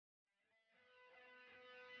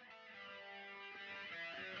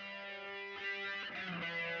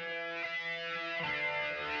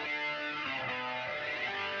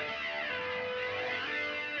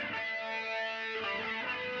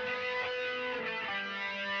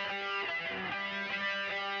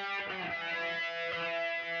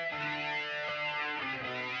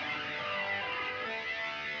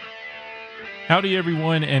Howdy,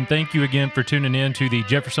 everyone, and thank you again for tuning in to the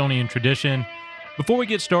Jeffersonian Tradition. Before we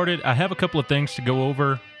get started, I have a couple of things to go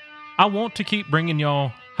over. I want to keep bringing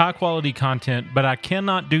y'all high-quality content, but I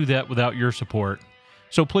cannot do that without your support.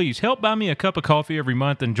 So please help buy me a cup of coffee every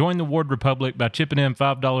month and join the Ward Republic by chipping in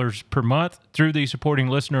 $5 per month through the supporting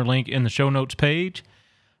listener link in the show notes page.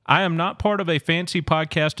 I am not part of a fancy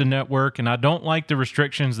podcasting network, and I don't like the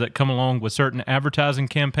restrictions that come along with certain advertising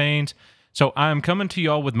campaigns. So I am coming to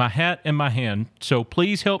y'all with my hat in my hand. So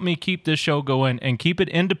please help me keep this show going and keep it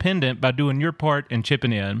independent by doing your part and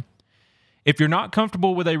chipping in. If you're not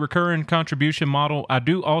comfortable with a recurring contribution model, I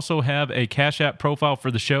do also have a Cash App profile for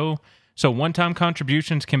the show. So one-time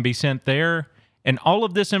contributions can be sent there. And all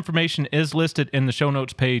of this information is listed in the show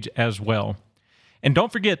notes page as well. And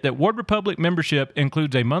don't forget that Ward Republic membership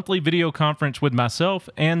includes a monthly video conference with myself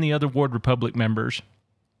and the other Ward Republic members.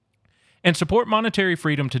 And support monetary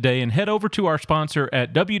freedom today and head over to our sponsor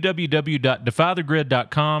at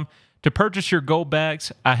www.defythegrid.com to purchase your gold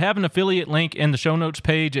backs. I have an affiliate link in the show notes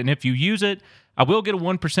page, and if you use it, I will get a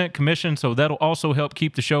 1% commission, so that'll also help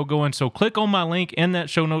keep the show going. So click on my link in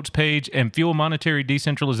that show notes page and fuel monetary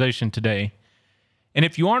decentralization today. And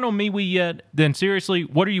if you aren't on MeWe yet, then seriously,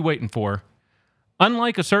 what are you waiting for?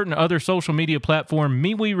 Unlike a certain other social media platform,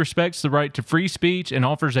 MeWe respects the right to free speech and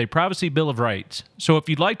offers a privacy bill of rights. So if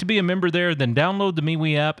you'd like to be a member there, then download the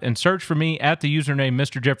MeWe app and search for me at the username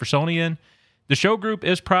Mr. Jeffersonian. The show group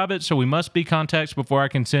is private, so we must be contacts before I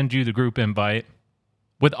can send you the group invite.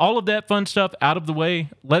 With all of that fun stuff out of the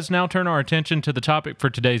way, let's now turn our attention to the topic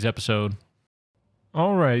for today's episode.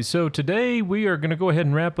 All right, so today we are going to go ahead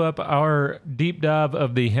and wrap up our deep dive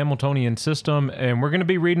of the Hamiltonian system, and we're going to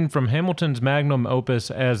be reading from Hamilton's magnum opus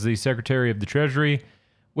as the Secretary of the Treasury,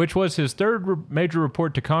 which was his third major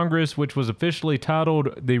report to Congress, which was officially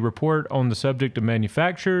titled the Report on the Subject of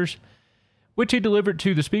Manufactures, which he delivered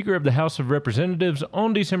to the Speaker of the House of Representatives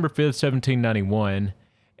on December 5th, 1791.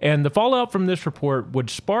 And the fallout from this report would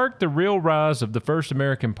spark the real rise of the first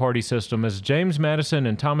American party system, as James Madison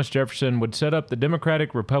and Thomas Jefferson would set up the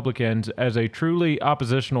Democratic Republicans as a truly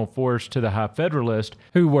oppositional force to the High Federalists,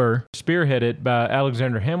 who were spearheaded by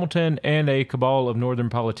Alexander Hamilton and a cabal of Northern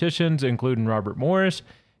politicians, including Robert Morris,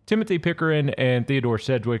 Timothy Pickering, and Theodore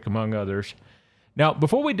Sedgwick, among others. Now,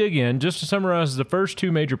 before we dig in, just to summarize the first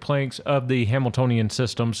two major planks of the Hamiltonian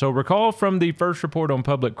system, so recall from the first report on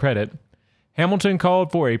public credit, Hamilton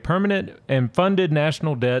called for a permanent and funded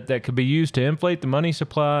national debt that could be used to inflate the money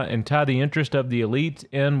supply and tie the interest of the elites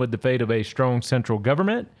in with the fate of a strong central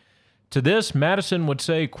government. To this, Madison would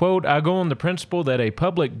say, quote, "I go on the principle that a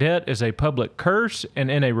public debt is a public curse,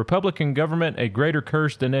 and in a Republican government a greater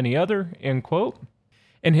curse than any other," end quote.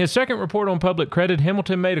 In his second report on public credit,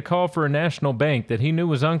 Hamilton made a call for a national bank that he knew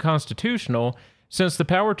was unconstitutional, since the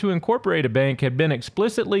power to incorporate a bank had been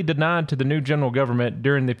explicitly denied to the new general government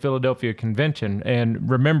during the Philadelphia Convention. And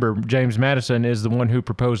remember, James Madison is the one who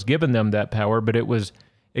proposed giving them that power, but it was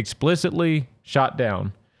explicitly shot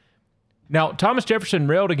down. Now, Thomas Jefferson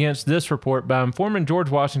railed against this report by informing George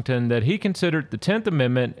Washington that he considered the 10th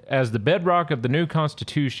Amendment as the bedrock of the new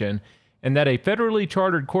Constitution, and that a federally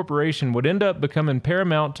chartered corporation would end up becoming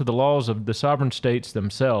paramount to the laws of the sovereign states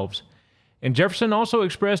themselves. And Jefferson also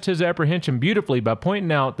expressed his apprehension beautifully by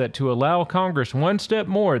pointing out that to allow Congress one step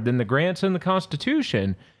more than the grants in the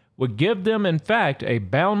Constitution would give them, in fact, a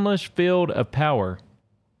boundless field of power.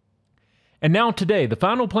 And now today, the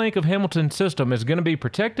final plank of Hamilton's system is going to be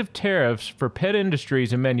protective tariffs for pet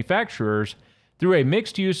industries and manufacturers through a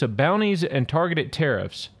mixed use of bounties and targeted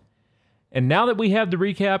tariffs. And now that we have the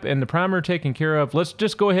recap and the primer taken care of, let's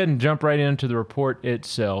just go ahead and jump right into the report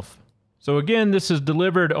itself. So again, this is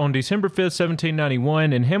delivered on December 5th,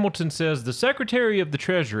 1791, and Hamilton says, "The Secretary of the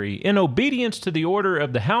Treasury, in obedience to the order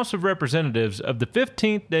of the House of Representatives of the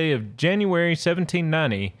 15th day of January,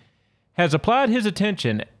 1790, has applied his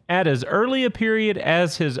attention at as early a period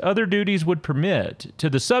as his other duties would permit to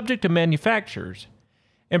the subject of manufactures,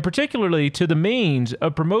 and particularly to the means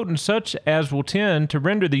of promoting such as will tend to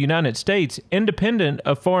render the United States independent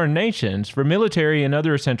of foreign nations for military and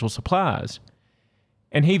other essential supplies."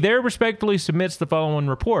 And he there respectfully submits the following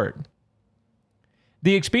report.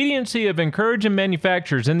 The expediency of encouraging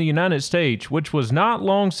manufactures in the United States, which was not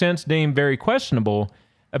long since deemed very questionable,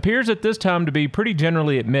 appears at this time to be pretty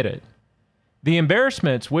generally admitted. The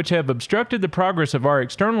embarrassments which have obstructed the progress of our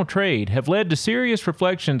external trade have led to serious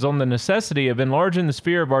reflections on the necessity of enlarging the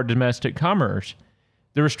sphere of our domestic commerce.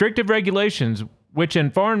 The restrictive regulations which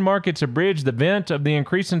in foreign markets abridge the vent of the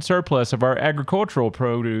increasing surplus of our agricultural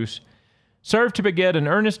produce serve to beget an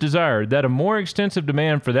earnest desire that a more extensive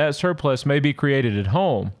demand for that surplus may be created at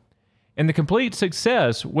home, and the complete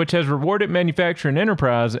success which has rewarded manufacturing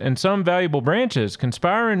enterprise in some valuable branches,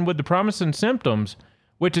 conspiring with the promising symptoms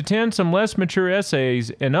which attend some less mature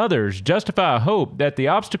essays in others, justify a hope that the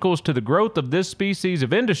obstacles to the growth of this species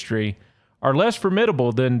of industry are less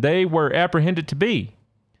formidable than they were apprehended to be,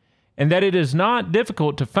 and that it is not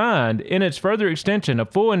difficult to find in its further extension a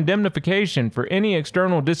full indemnification for any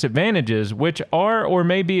external disadvantages which are or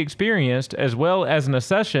may be experienced, as well as an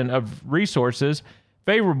accession of resources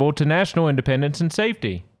favorable to national independence and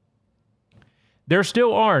safety. There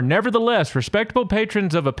still are, nevertheless, respectable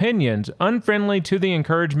patrons of opinions unfriendly to the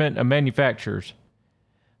encouragement of manufactures.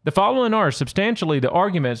 The following are substantially the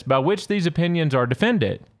arguments by which these opinions are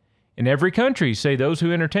defended. In every country, say those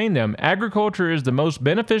who entertain them, agriculture is the most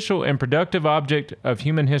beneficial and productive object of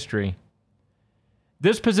human history.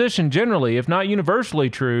 This position generally, if not universally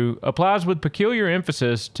true, applies with peculiar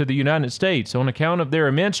emphasis to the United States on account of their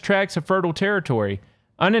immense tracts of fertile territory,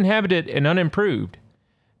 uninhabited and unimproved.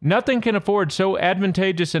 Nothing can afford so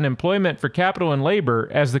advantageous an employment for capital and labor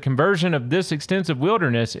as the conversion of this extensive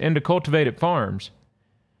wilderness into cultivated farms.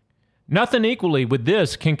 Nothing equally with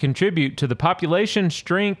this can contribute to the population,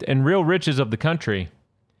 strength, and real riches of the country.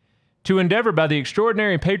 To endeavor by the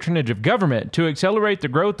extraordinary patronage of government to accelerate the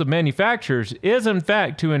growth of manufactures is in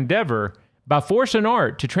fact to endeavor, by force and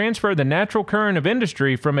art, to transfer the natural current of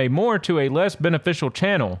industry from a more to a less beneficial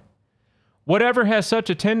channel. Whatever has such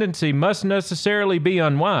a tendency must necessarily be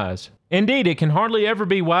unwise. Indeed, it can hardly ever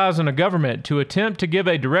be wise in a government to attempt to give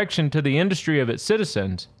a direction to the industry of its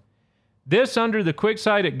citizens. This, under the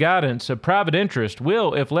quick-sighted guidance of private interest,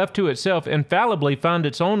 will, if left to itself, infallibly find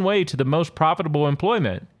its own way to the most profitable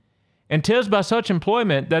employment. And 'tis by such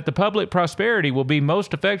employment that the public prosperity will be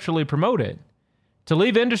most effectually promoted. To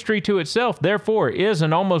leave industry to itself, therefore, is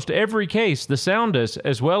in almost every case the soundest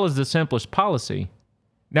as well as the simplest policy.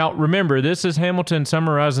 Now, remember, this is Hamilton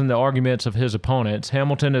summarizing the arguments of his opponents.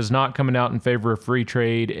 Hamilton is not coming out in favor of free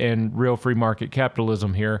trade and real free market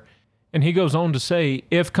capitalism here. And he goes on to say,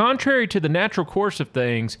 if contrary to the natural course of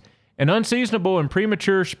things, an unseasonable and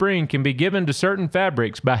premature spring can be given to certain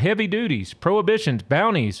fabrics by heavy duties, prohibitions,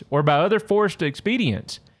 bounties, or by other forced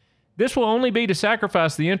expedients, this will only be to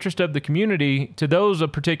sacrifice the interest of the community to those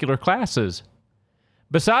of particular classes.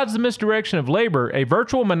 Besides the misdirection of labor, a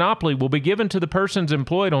virtual monopoly will be given to the persons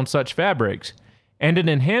employed on such fabrics, and an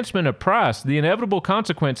enhancement of price, the inevitable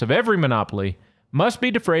consequence of every monopoly, must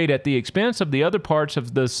be defrayed at the expense of the other parts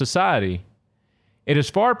of the society. It is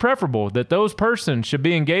far preferable that those persons should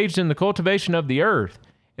be engaged in the cultivation of the earth,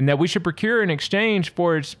 and that we should procure in exchange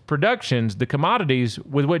for its productions the commodities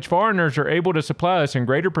with which foreigners are able to supply us in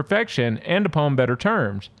greater perfection and upon better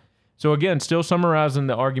terms. So again, still summarizing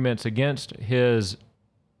the arguments against his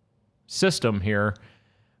system here.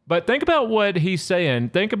 But think about what he's saying.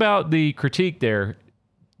 Think about the critique there.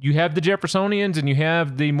 You have the Jeffersonians and you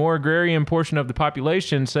have the more agrarian portion of the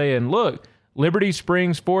population saying, look, liberty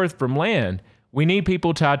springs forth from land. We need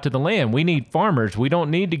people tied to the land. We need farmers. We don't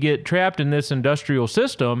need to get trapped in this industrial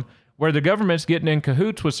system where the government's getting in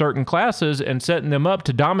cahoots with certain classes and setting them up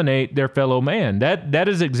to dominate their fellow man. That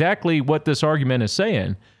is exactly what this argument is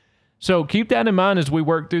saying. So keep that in mind as we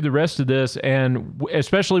work through the rest of this, and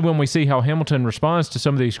especially when we see how Hamilton responds to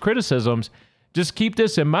some of these criticisms, just keep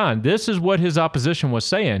this in mind. This is what his opposition was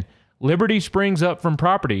saying. Liberty springs up from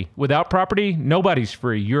property. Without property, nobody's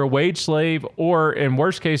free. You're a wage slave, or in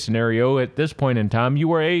worst case scenario, at this point in time,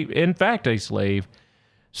 you are in fact a slave.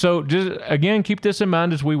 So just, again, keep this in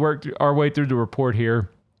mind as we work our way through the report here.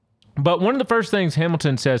 But one of the first things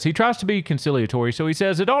Hamilton says, he tries to be conciliatory, so he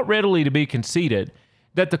says, it ought readily to be conceded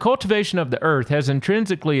that the cultivation of the earth has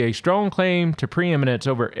intrinsically a strong claim to preeminence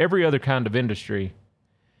over every other kind of industry,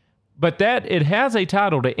 but that it has a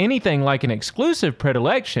title to anything like an exclusive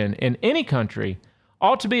predilection in any country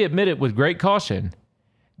ought to be admitted with great caution.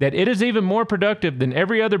 That it is even more productive than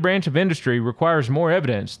every other branch of industry requires more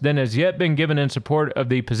evidence than has yet been given in support of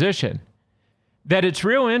the position. That its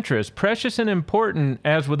real interests, precious and important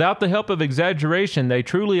as without the help of exaggeration they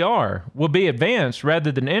truly are, will be advanced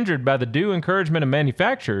rather than injured by the due encouragement of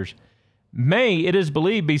manufacturers, may, it is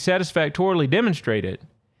believed, be satisfactorily demonstrated.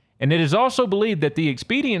 And it is also believed that the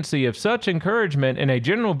expediency of such encouragement in a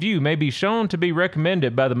general view may be shown to be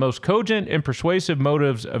recommended by the most cogent and persuasive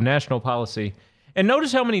motives of national policy. And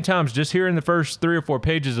notice how many times, just here in the first 3 or 4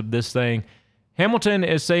 pages of this thing, Hamilton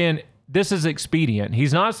is saying, this is expedient.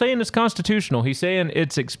 He's not saying it's constitutional. He's saying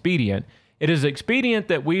it's expedient. It is expedient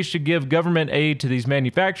that we should give government aid to these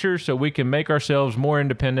manufacturers so we can make ourselves more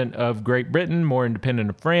independent of Great Britain, more independent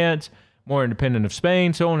of France, more independent of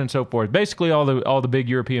Spain, so on and so forth. Basically, all the big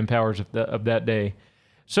European powers of that day.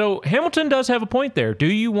 So Hamilton does have a point there. Do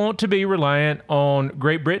you want to be reliant on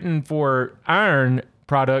Great Britain for iron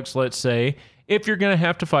products, let's say, if you're going to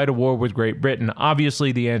have to fight a war with Great Britain?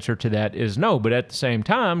 Obviously, the answer to that is no. But at the same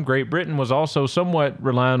time, Great Britain was also somewhat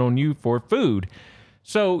reliant on you for food.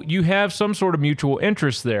 So you have some sort of mutual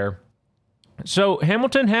interest there. So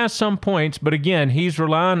Hamilton has some points, but again, he's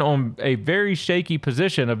relying on a very shaky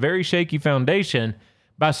position, a very shaky foundation,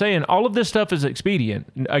 by saying all of this stuff is expedient.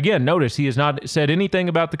 Again, notice he has not said anything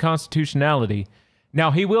about the constitutionality.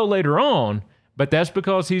 Now, he will later on, but that's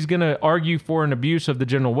because he's going to argue for an abuse of the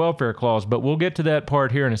General Welfare Clause, but we'll get to that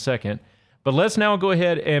part here in a second. But let's now go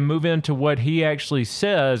ahead and move into what he actually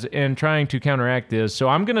says in trying to counteract this. So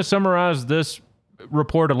I'm going to summarize this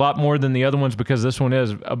report a lot more than the other ones because this one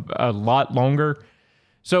is a lot longer.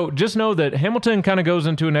 So just know that Hamilton kind of goes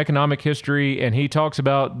into an economic history, and he talks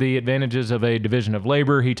about the advantages of a division of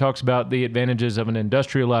labor. He talks about the advantages of an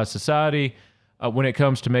industrialized society when it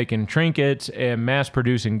comes to making trinkets and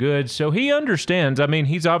mass-producing goods. So he understands. I mean,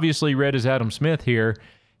 he's obviously read as Adam Smith here.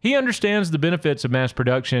 He understands the benefits of mass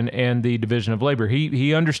production and the division of labor.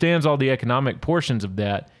 He understands all the economic portions of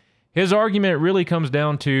that. His argument really comes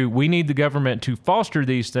down to we need the government to foster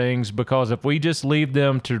these things because if we just leave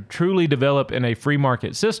them to truly develop in a free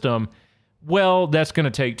market system, well, that's going to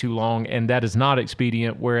take too long, and that is not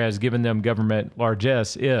expedient, whereas giving them government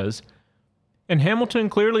largesse is. And Hamilton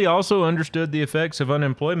clearly also understood the effects of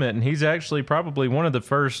unemployment, and he's actually probably one of the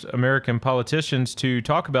first American politicians to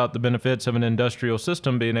talk about the benefits of an industrial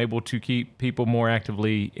system being able to keep people more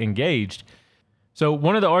actively engaged. So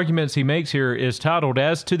one of the arguments he makes here is titled,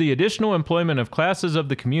 "As to the additional employment of classes of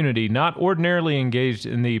the community not ordinarily engaged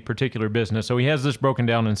in the particular business." So he has this broken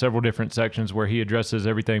down in several different sections where he addresses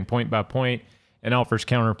everything point by point and offers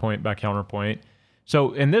counterpoint by counterpoint.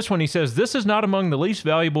 So in this one, he says, "This is not among the least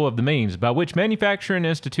valuable of the means by which manufacturing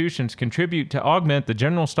institutions contribute to augment the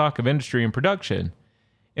general stock of industry and production.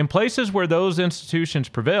 In places where those institutions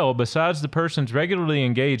prevail, besides the persons regularly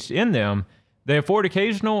engaged in them, they afford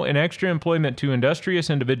occasional and extra employment to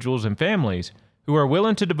industrious individuals and families who are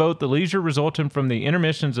willing to devote the leisure resulting from the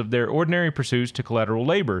intermissions of their ordinary pursuits to collateral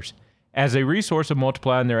labors, as a resource of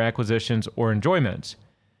multiplying their acquisitions or enjoyments.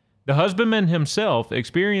 The husbandman himself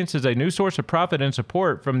experiences a new source of profit and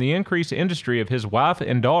support from the increased industry of his wife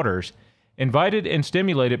and daughters, invited and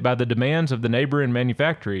stimulated by the demands of the neighboring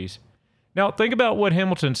manufactories." Now, think about what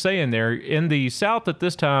Hamilton's saying there. In the South at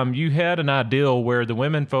this time, you had an ideal where the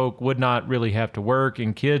women folk would not really have to work,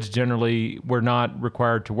 and kids generally were not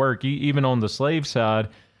required to work. Even on the slave side,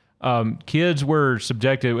 kids were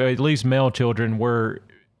subjected, at least male children, were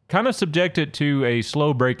kind of subjected to a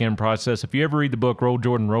slow break-in process. If you ever read the book Roll,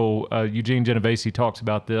 Jordan, Roll, Eugene Genovese talks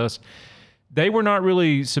about this. They were not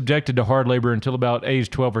really subjected to hard labor until about age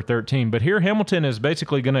 12 or 13. But here Hamilton is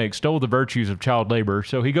basically going to extol the virtues of child labor.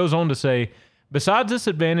 So he goes on to say, "Besides this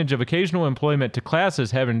advantage of occasional employment to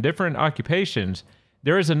classes having different occupations,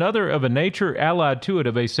 there is another of a nature allied to it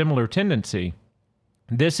of a similar tendency.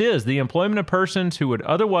 This is the employment of persons who would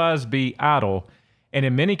otherwise be idle, and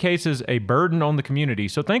in many cases a burden on the community."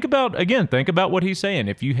 So think about what he's saying.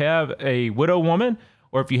 If you have a widow woman,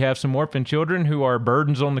 or if you have some orphan children who are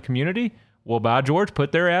burdens on the community, well, by George,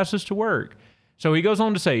 put their asses to work. So he goes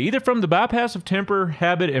on to say, "Either from the bypass of temper,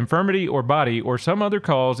 habit, infirmity, or body, or some other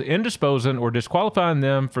cause indisposing or disqualifying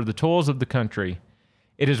them for the toils of the country.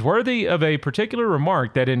 It is worthy of a particular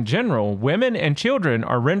remark that in general, women and children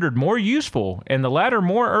are rendered more useful, and the latter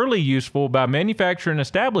more early useful by manufacturing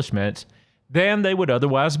establishments than they would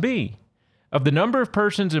otherwise be. Of the number of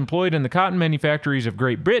persons employed in the cotton manufactories of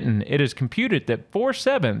Great Britain, it is computed that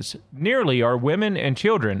 4/7 nearly are women and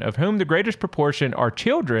children, of whom the greatest proportion are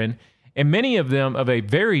children, and many of them of a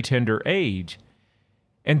very tender age.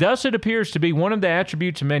 And thus it appears to be one of the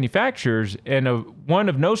attributes of manufactures, and one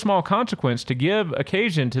of no small consequence, to give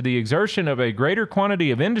occasion to the exertion of a greater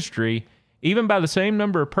quantity of industry, even by the same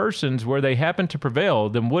number of persons where they happen to prevail,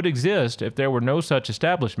 than would exist if there were no such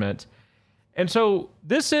establishments." And so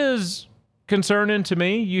this is concerning to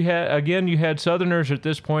me. You had Southerners at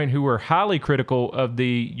this point who were highly critical of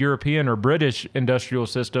the European or British industrial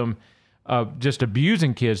system, just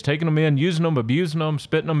abusing kids, taking them in, using them, abusing them,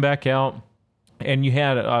 spitting them back out. And you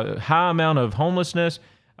had a high amount of homelessness,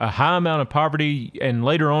 a high amount of poverty, and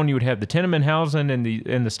later on you would have the tenement housing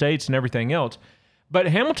in the States and everything else. But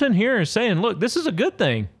Hamilton here is saying, look, this is a good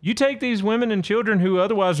thing. You take these women and children who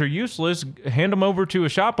otherwise are useless, hand them over to a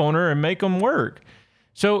shop owner and make them work.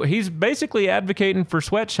 So he's basically advocating for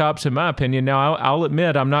sweatshops, in my opinion. Now, I'll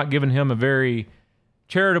admit I'm not giving him a very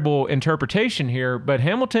charitable interpretation here, but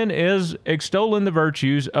Hamilton is extolling the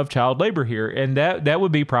virtues of child labor here, and that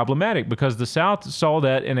would be problematic because the South saw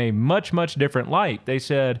that in a much, much different light. They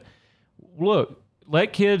said, look,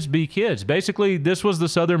 let kids be kids. Basically, this was the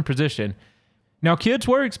Southern position. Now, kids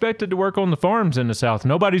were expected to work on the farms in the South.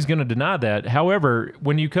 Nobody's going to deny that. However,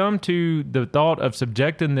 when you come to the thought of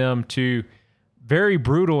subjecting them to very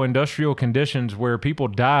brutal industrial conditions where people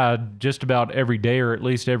died just about every day or at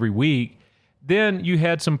least every week, then you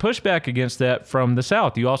had some pushback against that from the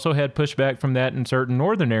South. You also had pushback from that in certain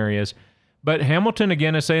northern areas. But Hamilton,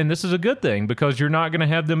 again, is saying this is a good thing because you're not going to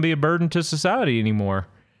have them be a burden to society anymore.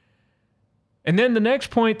 And then the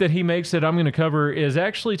next point that he makes that I'm going to cover is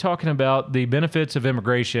actually talking about the benefits of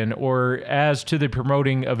immigration, or as to the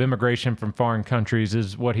promoting of immigration from foreign countries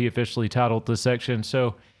is what he officially titled this section.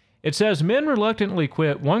 So it says, men reluctantly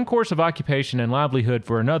quit one course of occupation and livelihood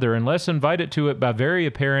for another unless invited to it by very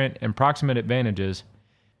apparent and proximate advantages.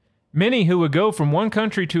 Many who would go from one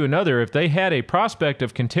country to another if they had a prospect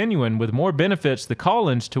of continuing with more benefits the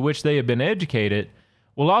callings to which they have been educated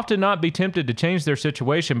will often not be tempted to change their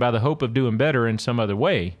situation by the hope of doing better in some other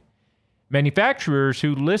way. Manufacturers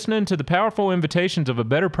who, listening to the powerful invitations of a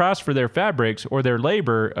better price for their fabrics or their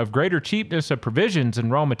labor, of greater cheapness of provisions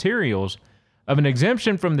and raw materials, of an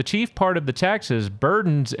exemption from the chief part of the taxes,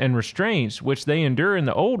 burdens, and restraints which they endure in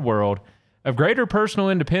the old world, of greater personal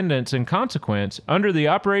independence in consequence, under the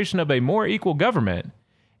operation of a more equal government,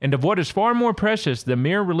 and of what is far more precious than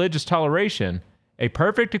mere religious toleration, a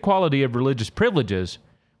perfect equality of religious privileges,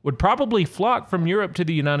 would probably flock from Europe to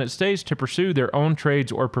the United States to pursue their own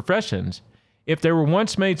trades or professions, if they were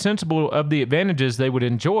once made sensible of the advantages they would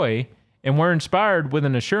enjoy, and were inspired with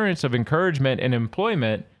an assurance of encouragement and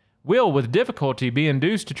employment, will with difficulty be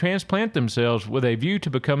induced to transplant themselves with a view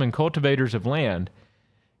to becoming cultivators of land.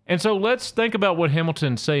 And so let's think about what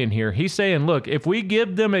Hamilton's saying here. He's saying, look, if we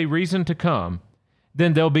give them a reason to come,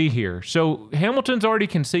 then they'll be here. So Hamilton's already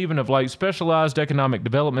conceiving of like specialized economic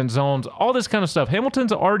development zones, all this kind of stuff.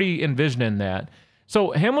 Hamilton's already envisioning that.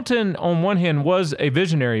 So Hamilton, on one hand, was a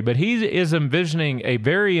visionary, but he is envisioning a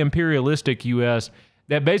very imperialistic U.S.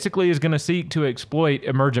 that basically is going to seek to exploit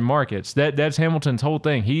emerging markets. That's Hamilton's whole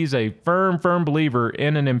thing. He's a firm believer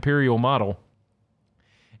in an imperial model.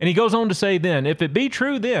 And he goes on to say then, if it be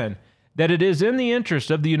true then that it is in the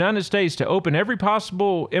interest of the United States to open every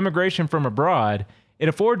possible immigration from abroad, it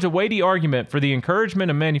affords a weighty argument for the encouragement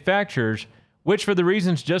of manufacturers, which for the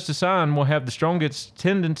reasons just assigned will have the strongest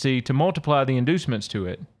tendency to multiply the inducements to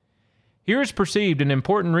it. Here is perceived an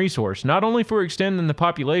important resource, not only for extending the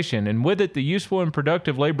population, and with it the useful and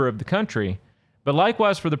productive labor of the country, but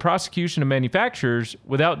likewise for the prosecution of manufactures,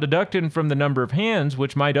 without deducting from the number of hands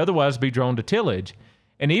which might otherwise be drawn to tillage,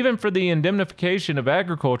 and even for the indemnification of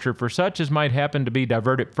agriculture for such as might happen to be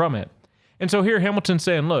diverted from it. And so here Hamilton's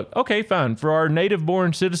saying, look, okay, fine, for our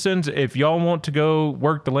native-born citizens, if y'all want to go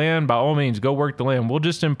work the land, by all means, go work the land. We'll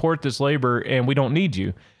just import this labor, and we don't need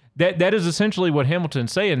you. That is essentially what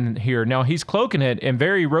Hamilton's saying here. Now, he's cloaking it in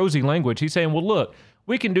very rosy language. He's saying, well, look,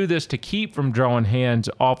 we can do this to keep from drawing hands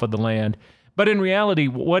off of the land. But in reality,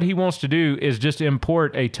 what he wants to do is just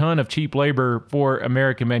import a ton of cheap labor for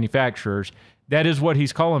American manufacturers. That is what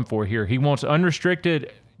he's calling for here. He wants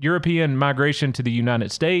unrestricted European migration to the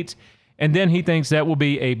United States, and then he thinks that will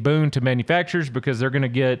be a boon to manufacturers because they're going to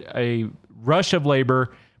get a rush of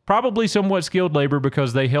labor, probably somewhat skilled labor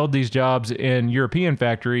because they held these jobs in European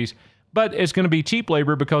factories, but it's going to be cheap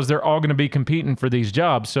labor because they're all going to be competing for these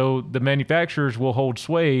jobs. So the manufacturers will hold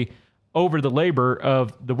sway over the labor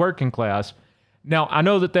of the working class. Now, I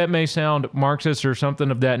know that may sound Marxist or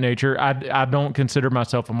something of that nature. I don't consider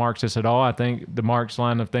myself a Marxist at all. I think the Marx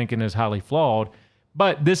line of thinking is highly flawed.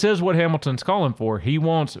 But this is what Hamilton's calling for. He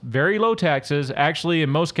wants very low taxes. Actually, in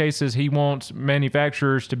most cases, he wants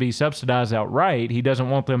manufacturers to be subsidized outright. He doesn't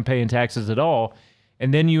want them paying taxes at all.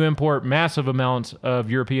 And then you import massive amounts of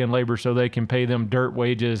European labor so they can pay them dirt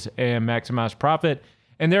wages and maximize profit,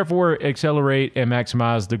 and therefore accelerate and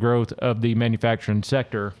maximize the growth of the manufacturing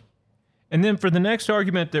sector. And then for the next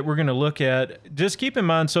argument that we're going to look at, just keep in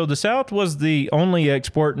mind, so the South was the only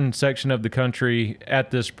exporting section of the country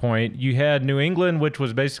at this point. You had New England, which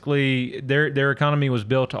was basically, their economy was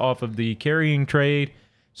built off of the carrying trade.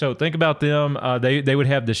 So think about them. They would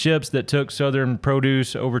have the ships that took Southern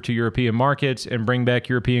produce over to European markets and bring back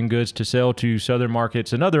European goods to sell to Southern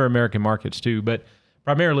markets and other American markets too, but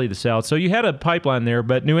primarily the South. So you had a pipeline there,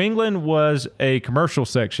 but New England was a commercial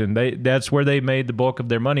section. That's where they made the bulk of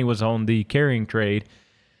their money, was on the carrying trade.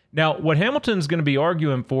 Now, what Hamilton's going to be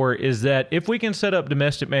arguing for is that if we can set up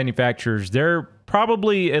domestic manufacturers, they're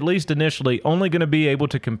probably, at least initially, only going to be able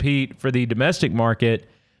to compete for the domestic market,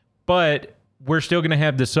 but we're still going to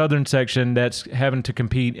have the southern section that's having to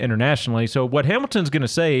compete internationally. So what Hamilton's going to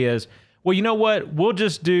say is, well, you know what? We'll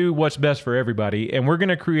just do what's best for everybody, and we're going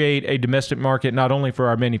to create a domestic market not only for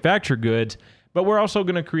our manufactured goods, but we're also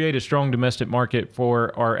going to create a strong domestic market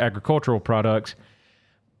for our agricultural products.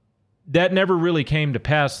 That never really came to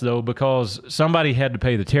pass, though, because somebody had to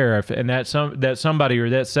pay the tariff, and that somebody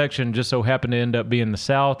or that section just so happened to end up being the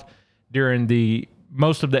South during the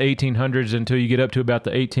most of the 1800s until you get up to about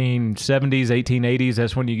the 1870s, 1880s.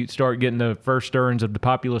 That's when you start getting the first stirrings of the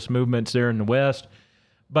populist movements there in the West.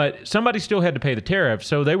 But somebody still had to pay the tariff,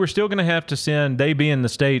 so they were still going to have to send, they being the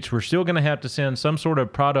states, were still going to have to send some sort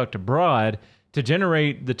of product abroad to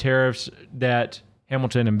generate the tariffs that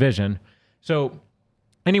Hamilton envisioned. So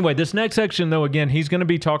anyway, this next section, though, again, he's going to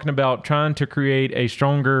be talking about trying to create a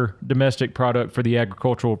stronger domestic product for the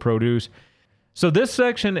agricultural produce. So this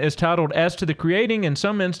section is titled, As to the Creating, in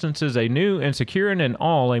Some Instances, a New and Securing in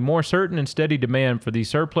All, a More Certain and Steady Demand for the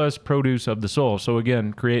Surplus Produce of the Soil. So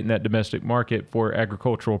again, creating that domestic market for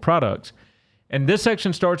agricultural products. And this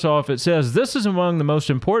section starts off, it says, This is among the most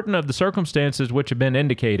important of the circumstances which have been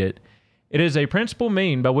indicated. It is a principal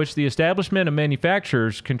mean by which the establishment of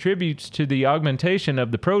manufactures contributes to the augmentation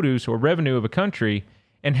of the produce or revenue of a country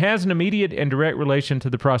and has an immediate and direct relation to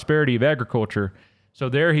the prosperity of agriculture. So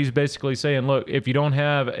there he's basically saying, look, if you don't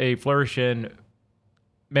have a flourishing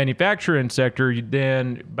manufacturing sector,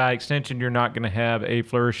 then by extension, you're not going to have a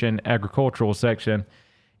flourishing agricultural section.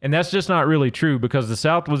 And that's just not really true, because the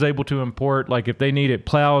South was able to import, like if they needed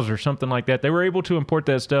plows or something like that, they were able to import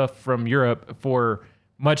that stuff from Europe for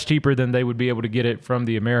much cheaper than they would be able to get it from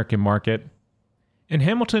the American market. And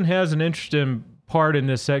Hamilton has an interesting part in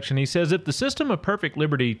this section. He says, if the system of perfect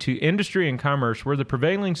liberty to industry and commerce were the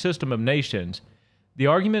prevailing system of nations, the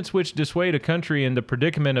arguments which dissuade a country in the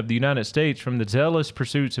predicament of the United States from the zealous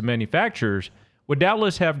pursuits of manufacturers would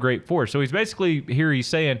doubtless have great force. So he's basically here, he's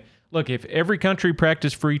saying, look, if every country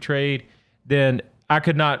practiced free trade, then I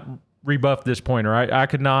could not rebuff this point, or I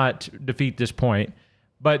could not defeat this point.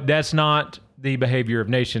 But that's not the behavior of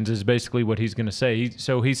nations, is basically what he's going to say.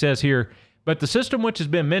 So he says here, but the system which has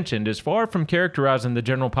been mentioned is far from characterizing the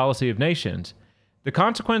general policy of nations. The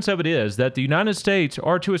consequence of it is that the United States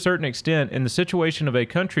are to a certain extent in the situation of a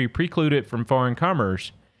country precluded from foreign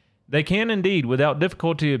commerce. They can indeed without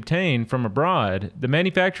difficulty obtain from abroad the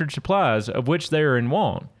manufactured supplies of which they are in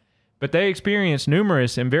want, but they experience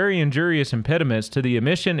numerous and very injurious impediments to the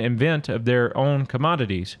emission and vent of their own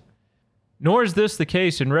commodities. Nor is this the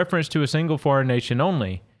case in reference to a single foreign nation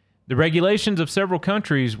only. The regulations of several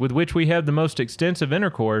countries with which we have the most extensive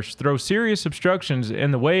intercourse throw serious obstructions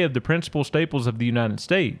in the way of the principal staples of the United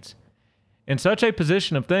States. In such a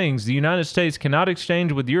position of things, the United States cannot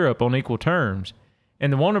exchange with Europe on equal terms,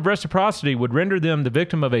 and the want of reciprocity would render them the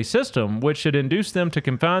victim of a system which should induce them to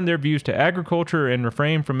confine their views to agriculture and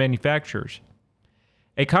refrain from manufactures.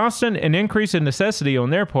 A constant and increasing necessity on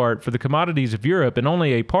their part for the commodities of Europe and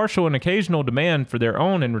only a partial and occasional demand for their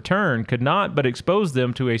own in return could not but expose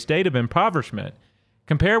them to a state of impoverishment,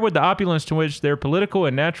 compared with the opulence to which their political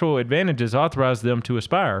and natural advantages authorize them to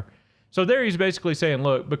aspire. So there he's basically saying,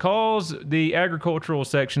 look, because the agricultural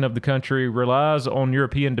section of the country relies on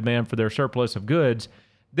European demand for their surplus of goods,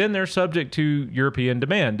 then they're subject to European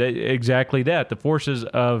demand. Exactly that, the forces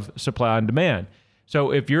of supply and demand.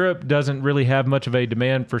 So if Europe doesn't really have much of a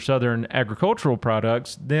demand for Southern agricultural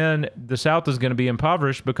products, then the South is going to be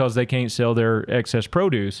impoverished because they can't sell their excess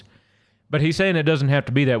produce. But he's saying it doesn't have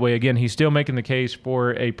to be that way. Again, he's still making the case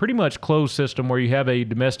for a pretty much closed system where you have a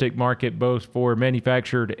domestic market both for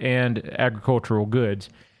manufactured and agricultural goods.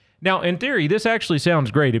 Now, in theory, this actually sounds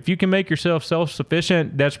great. If you can make yourself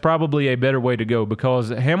self-sufficient, that's probably a better way to go, because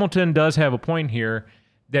Hamilton does have a point here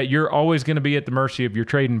that you're always going to be at the mercy of your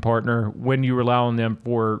trading partner when you rely on them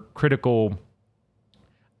for critical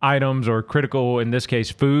items, or critical, in this case,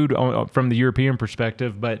 food from the European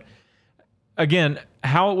perspective. But again,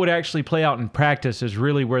 how it would actually play out in practice is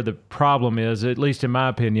really where the problem is, at least in my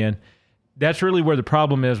opinion. That's really where the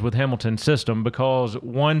problem is with Hamilton's system, because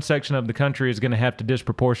one section of the country is going to have to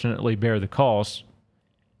disproportionately bear the costs.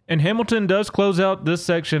 And Hamilton does close out this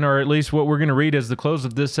section, or at least what we're going to read as the close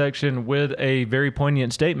of this section, with a very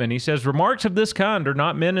poignant statement. He says, remarks of this kind are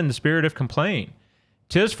not meant in the spirit of complaint.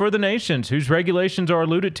 'Tis for the nations, whose regulations are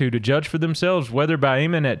alluded to judge for themselves whether by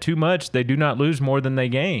aiming at too much they do not lose more than they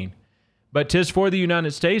gain. But 'tis for the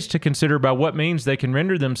United States to consider by what means they can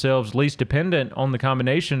render themselves least dependent on the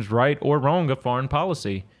combinations, right or wrong, of foreign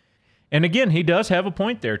policy. And again, he does have a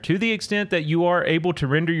point there. To the extent that you are able to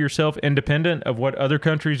render yourself independent of what other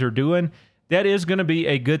countries are doing, that is going to be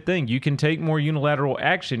a good thing. You can take more unilateral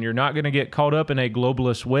action. You're not going to get caught up in a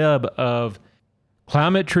globalist web of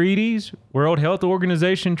climate treaties, World Health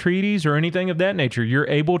Organization treaties, or anything of that nature. You're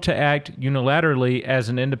able to act unilaterally as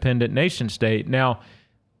an independent nation state. Now,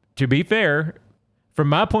 to be fair, from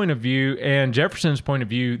my point of view and Jefferson's point of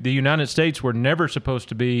view, the United States were never supposed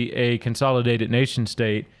to be a consolidated nation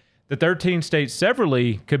state. The 13 states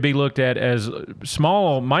severally could be looked at as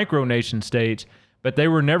small micro nation states, but they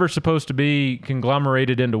were never supposed to be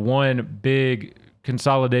conglomerated into one big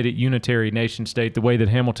consolidated unitary nation state the way that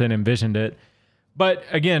Hamilton envisioned it. But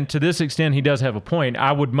again, to this extent, he does have a point.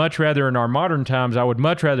 I would much rather, in our modern times, I would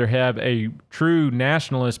much rather have a true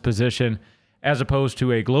nationalist position as opposed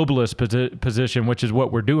to a globalist position, which is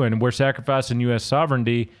what we're doing. We're sacrificing U.S.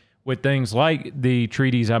 sovereignty with things like the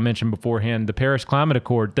treaties I mentioned beforehand, the Paris Climate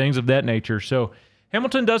Accord, things of that nature. So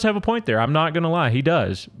Hamilton does have a point there. I'm not going to lie. He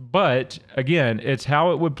does. But again, it's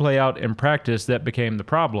how it would play out in practice that became the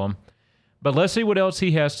problem. But let's see what else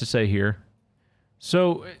he has to say here.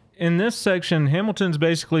 So in this section, Hamilton's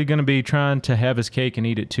basically going to be trying to have his cake and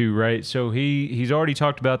eat it too, right? So he's already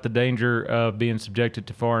talked about the danger of being subjected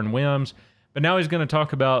to foreign whims, but now he's going to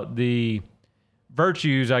talk about the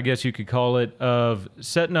virtues, I guess you could call it, of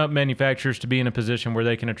setting up manufacturers to be in a position where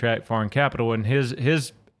they can attract foreign capital. And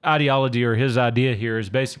his ideology or his idea here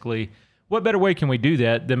is basically, what better way can we do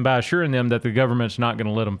that than by assuring them that the government's not going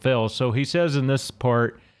to let them fail? So he says in this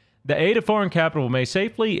part, the aid of foreign capital may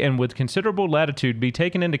safely and with considerable latitude be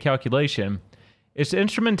taken into calculation. Its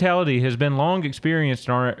instrumentality has been long experienced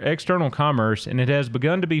in our external commerce, and it has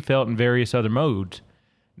begun to be felt in various other modes.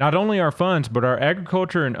 Not only our funds, but our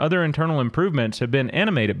agriculture and other internal improvements have been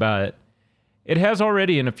animated by it. It has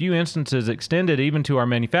already, in a few instances, extended even to our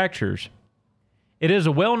manufactures. It is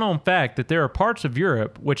a well-known fact that there are parts of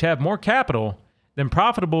Europe which have more capital than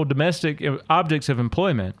profitable domestic objects of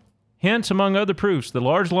employment. Hence, among other proofs, the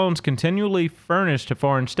large loans continually furnished to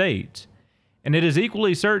foreign states. And it is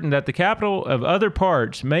equally certain that the capital of other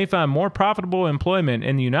parts may find more profitable employment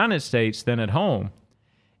in the United States than at home.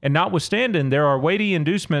 And notwithstanding, there are weighty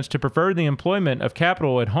inducements to prefer the employment of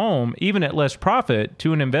capital at home, even at less profit,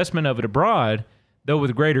 to an investment of it abroad, though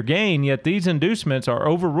with greater gain, yet these inducements are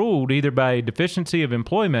overruled either by a deficiency of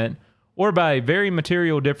employment or by a very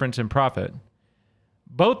material difference in profit.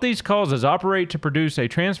 Both these causes operate to produce a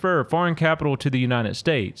transfer of foreign capital to the United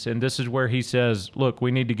States, and this is where he says, look,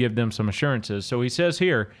 we need to give them some assurances. So he says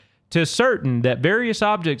here, "'Tis certain that various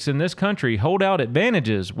objects in this country hold out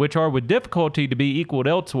advantages which are with difficulty to be equaled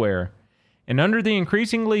elsewhere, and under the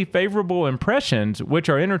increasingly favorable impressions which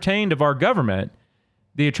are entertained of our government,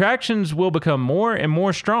 the attractions will become more and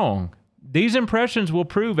more strong. These impressions will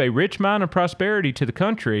prove a rich mine of prosperity to the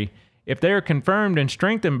country if they are confirmed and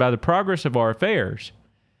strengthened by the progress of our affairs.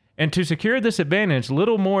 And to secure this advantage,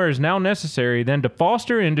 little more is now necessary than to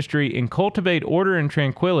foster industry and cultivate order and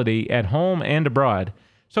tranquility at home and abroad."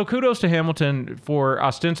 So kudos to Hamilton for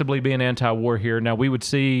ostensibly being anti-war here. Now, we would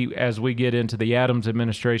see as we get into the Adams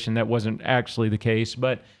administration that wasn't actually the case,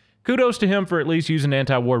 but kudos to him for at least using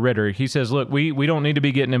anti-war rhetoric. He says, look, we don't need to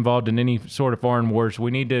be getting involved in any sort of foreign wars.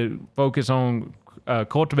 We need to focus on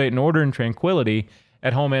cultivating order and tranquility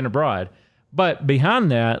at home and abroad. But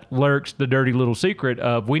behind that lurks the dirty little secret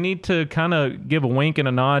of we need to kind of give a wink and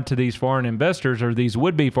a nod to these foreign investors or these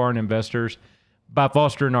would-be foreign investors by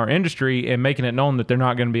fostering our industry and making it known that they're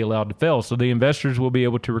not going to be allowed to fail. So the investors will be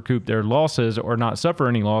able to recoup their losses or not suffer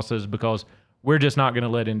any losses because we're just not going to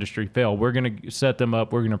let industry fail. We're going to set them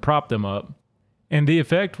up. We're going to prop them up. And the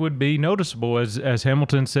effect would be noticeable, as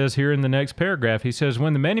Hamilton says here in the next paragraph. He says,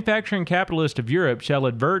 "When the manufacturing capitalist of Europe shall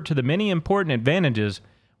advert to the many important advantages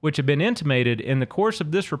which have been intimated in the course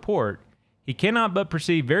of this report, he cannot but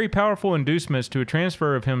perceive very powerful inducements to a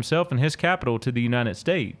transfer of himself and his capital to the United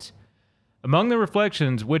States. Among the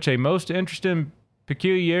reflections which a most interesting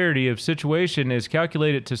peculiarity of situation is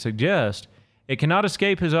calculated to suggest, it cannot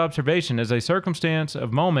escape his observation as a circumstance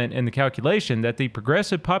of moment in the calculation that the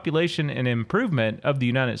progressive population and improvement of the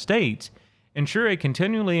United States ensure a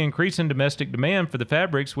continually increasing domestic demand for the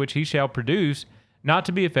fabrics which he shall produce, not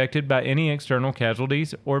to be affected by any external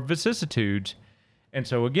casualties or vicissitudes." And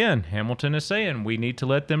so again, Hamilton is saying we need to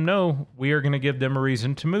let them know we are going to give them a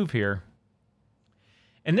reason to move here.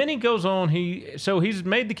 And then he goes on, he's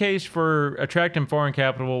made the case for attracting foreign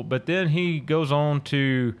capital, but then he goes on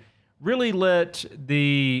to really let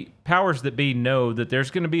the powers that be know that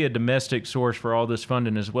there's going to be a domestic source for all this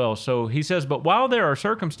funding as well. So he says, "But while there are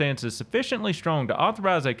circumstances sufficiently strong to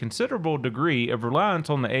authorize a considerable degree of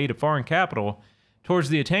reliance on the aid of foreign capital towards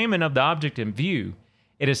the attainment of the object in view,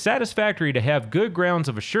 it is satisfactory to have good grounds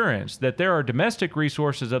of assurance that there are domestic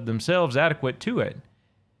resources of themselves adequate to it.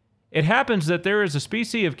 It happens that there is a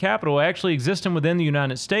species of capital actually existing within the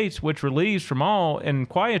United States which relieves from all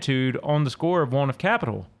inquietude on the score of want of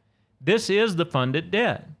capital. This is the funded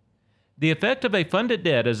debt. The effect of a funded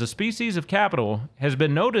debt as a species of capital has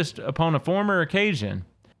been noticed upon a former occasion,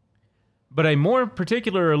 but a more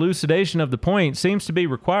particular elucidation of the point seems to be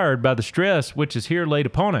required by the stress which is here laid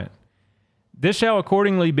upon it. This shall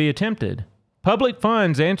accordingly be attempted. Public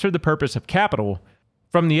funds answer the purpose of capital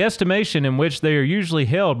from the estimation in which they are usually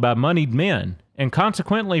held by moneyed men, and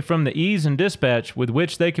consequently from the ease and dispatch with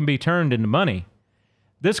which they can be turned into money.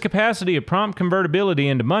 This capacity of prompt convertibility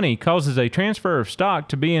into money causes a transfer of stock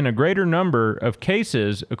to be in a greater number of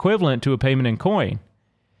cases equivalent to a payment in coin.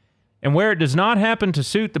 And where it does not happen to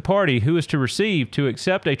suit the party who is to receive to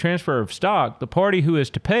accept a transfer of stock, the party who is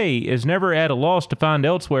to pay is never at a loss to find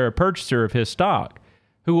elsewhere a purchaser of his stock,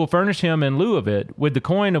 who will furnish him in lieu of it with the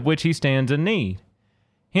coin of which he stands in need.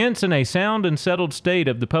 Hence, in a sound and settled state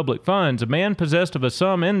of the public funds, a man possessed of a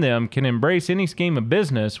sum in them can embrace any scheme of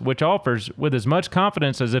business which offers with as much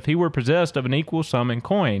confidence as if he were possessed of an equal sum in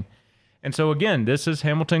coin. And so again, this is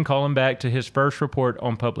Hamilton calling back to his first report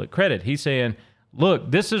on public credit. He's saying, look,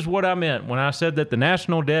 this is what I meant when I said that the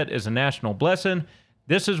national debt is a national blessing.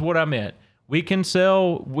 This is what I meant. We can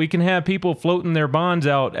have people floating their bonds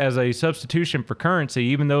out as a substitution for currency,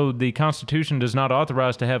 even though the Constitution does not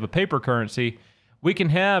authorize to have a paper currency. We can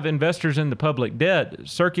have investors in the public debt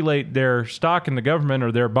circulate their stock in the government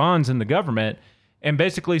or their bonds in the government and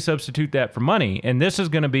basically substitute that for money. And this is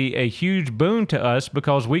going to be a huge boon to us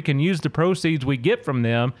because we can use the proceeds we get from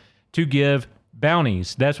them to give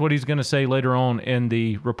bounties. That's what he's going to say later on in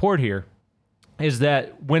the report here, is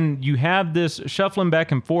that when you have this shuffling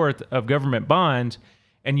back and forth of government bonds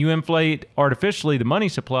and you inflate artificially the money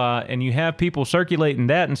supply and you have people circulating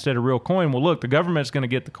that instead of real coin, well, look, the government's going to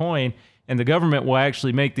get the coin and the government will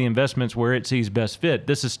actually make the investments where it sees best fit.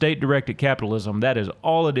 This is state-directed capitalism. That is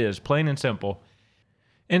all it is, plain and simple.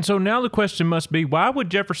 And so now the question must be, why would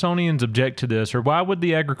Jeffersonians object to this, or why would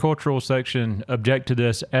the agricultural section object to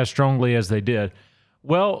this as strongly as they did?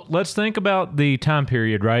 Well, let's think about the time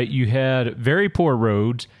period, right? You had very poor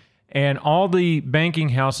roads, and all the banking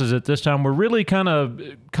houses at this time were really kind of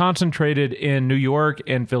concentrated in New York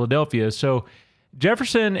and Philadelphia. So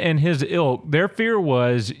Jefferson and his ilk, their fear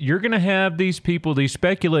was you're going to have these people, these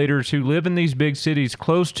speculators who live in these big cities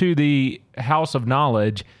close to the house of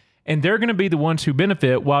knowledge, and they're going to be the ones who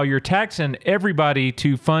benefit while you're taxing everybody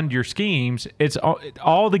to fund your schemes. It's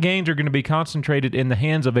all the gains are going to be concentrated in the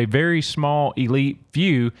hands of a very small elite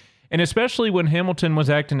few. And especially when Hamilton was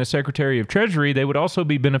acting as Secretary of Treasury, they would also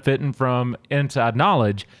be benefiting from inside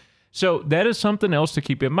knowledge. So that is something else to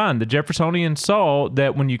keep in mind. The Jeffersonians saw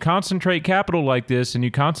that when you concentrate capital like this and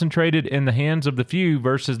you concentrate it in the hands of the few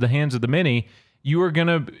versus the hands of the many, you are going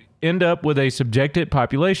to end up with a subjected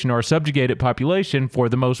population or a subjugated population for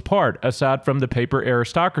the most part, aside from the paper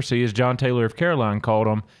aristocracy, as John Taylor of Caroline called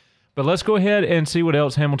them. But let's go ahead and see what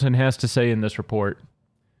else Hamilton has to say in this report.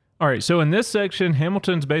 All right, so in this section,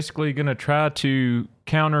 Hamilton's basically going to try to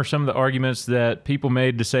counter some of the arguments that people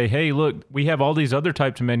made to say, hey, look, we have all these other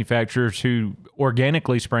types of manufacturers who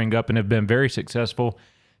organically sprang up and have been very successful.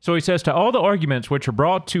 So he says, to all the arguments which are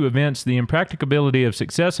brought to evince the impracticability of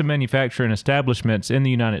success in manufacturing establishments in the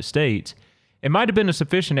United States, it might have been a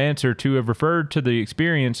sufficient answer to have referred to the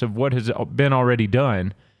experience of what has been already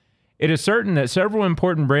done. It is certain that several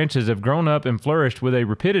important branches have grown up and flourished with a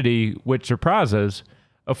rapidity which surprises,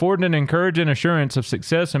 affording an encouraging assurance of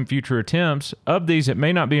success in future attempts. Of these, it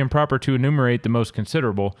may not be improper to enumerate the most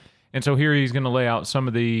considerable. And so here he's going to lay out some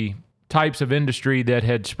of the types of industry that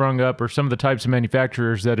had sprung up, or some of the types of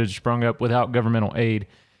manufacturers that had sprung up without governmental aid.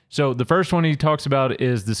 So the first one he talks about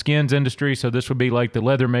is the skins industry. So this would be like the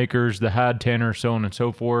leather makers, the hide tanners, so on and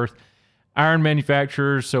so forth. Iron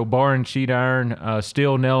manufacturers, so bar and sheet iron,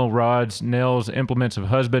 steel nail rods, nails, implements of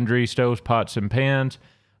husbandry, stoves, pots, and pans.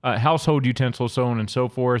 Household utensils, so on and so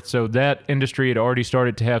forth. So that industry had already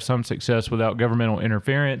started to have some success without governmental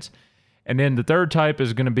interference. And then the third type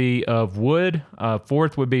is going to be of wood.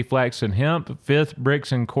 Fourth would be flax and hemp. Fifth,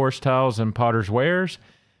 bricks and coarse tiles and potter's wares.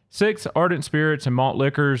 Sixth, ardent spirits and malt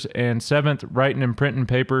liquors. And seventh, writing and printing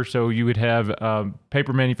paper. So you would have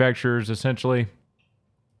paper manufacturers essentially.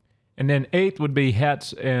 And then eighth would be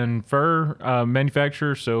hats and fur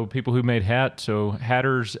manufacturers, so people who made hats, so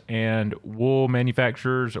hatters and wool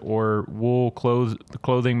manufacturers, or wool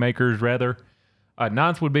clothing makers, rather.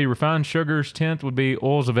 Ninth would be refined sugars. 10th would be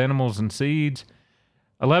oils of animals and seeds.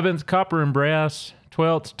 11th, copper and brass.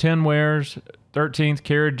 12th, tinwares. 13th,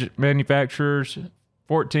 carriage manufacturers.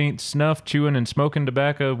 14th, snuff, chewing, and smoking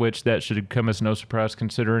tobacco, which that should come as no surprise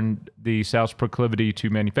considering the South's proclivity to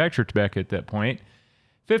manufacture tobacco at that point.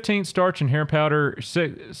 15th, starch and hair powder.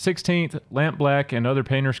 16th, lamp black and other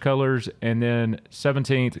painter's colors. And then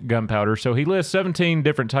 17th, gunpowder. So he lists 17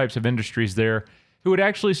 different types of industries there who had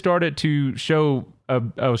actually started to show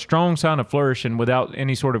a strong sign of flourishing without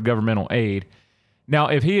any sort of governmental aid. Now,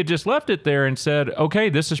 if he had just left it there and said, okay,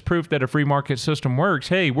 this is proof that a free market system works,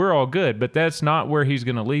 hey, we're all good, but that's not where he's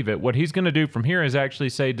going to leave it. What he's going to do from here is actually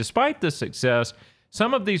say, despite this success,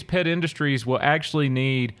 some of these pet industries will actually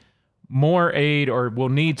need more aid or will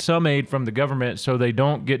need some aid from the government so they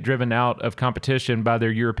don't get driven out of competition by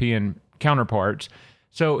their European counterparts.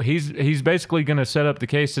 So he's basically going to set up the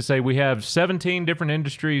case to say we have 17 different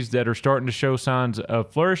industries that are starting to show signs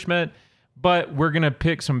of flourishment, but we're going to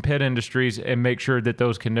pick some pet industries and make sure that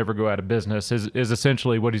those can never go out of business is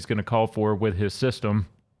essentially what he's going to call for with his system.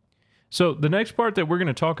 So the next part that we're going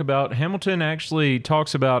to talk about, Hamilton actually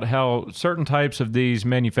talks about how certain types of these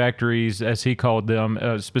manufactories, as he called them,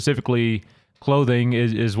 specifically clothing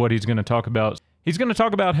is what he's going to talk about. He's going to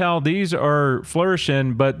talk about how these are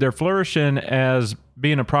flourishing, but they're flourishing as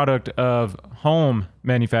being a product of home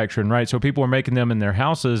manufacturing, right? So people are making them in their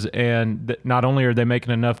houses, and not only are they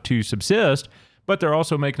making enough to subsist, but they're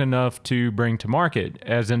also making enough to bring to market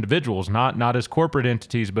as individuals, not as corporate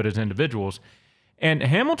entities, but as individuals. And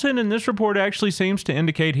Hamilton in this report actually seems to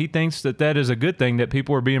indicate he thinks that is a good thing, that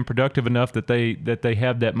people are being productive enough that they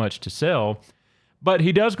have that much to sell. But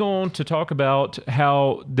he does go on to talk about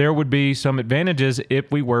how there would be some advantages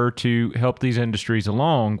if we were to help these industries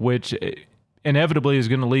along, which inevitably is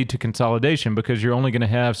going to lead to consolidation because you're only going to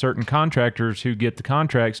have certain contractors who get the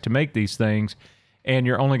contracts to make these things, and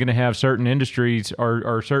you're only going to have certain industries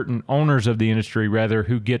or certain owners of the industry, rather,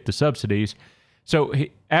 who get the subsidies. So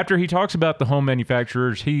after he talks about the home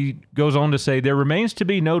manufacturers, he goes on to say, there remains to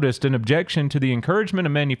be noticed an objection to the encouragement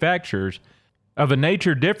of manufacturers of a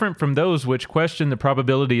nature different from those which question the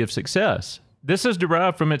probability of success. This is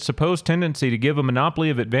derived from its supposed tendency to give a monopoly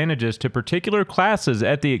of advantages to particular classes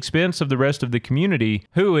at the expense of the rest of the community,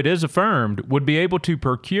 who, it is affirmed, would be able to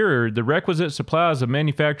procure the requisite supplies of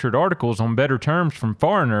manufactured articles on better terms from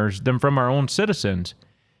foreigners than from our own citizens,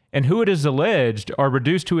 and who, it is alleged, are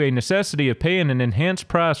reduced to a necessity of paying an enhanced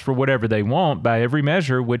price for whatever they want by every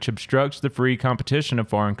measure which obstructs the free competition of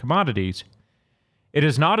foreign commodities. It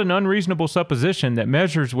is not an unreasonable supposition that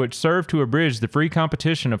measures which serve to abridge the free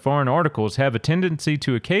competition of foreign articles have a tendency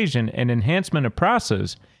to occasion an enhancement of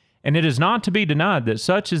prices, and it is not to be denied that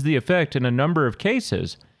such is the effect in a number of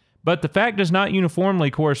cases, but the fact does not uniformly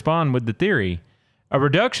correspond with the theory. A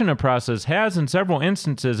reduction of prices has in several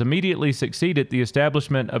instances immediately succeeded the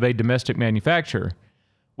establishment of a domestic manufacture.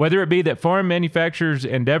 Whether it be that foreign manufacturers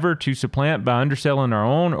endeavor to supplant by underselling our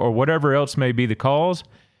own or whatever else may be the cause,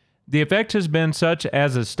 the effect has been such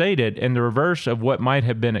as is stated and the reverse of what might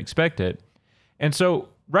have been expected. And so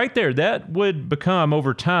right there, that would become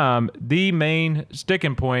over time the main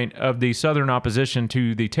sticking point of the Southern opposition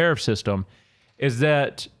to the tariff system, is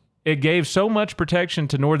that it gave so much protection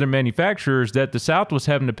to Northern manufacturers that the South was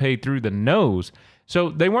having to pay through the nose. So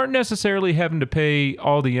they weren't necessarily having to pay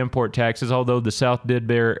all the import taxes, although the South did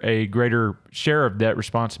bear a greater share of that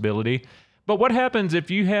responsibility. But what happens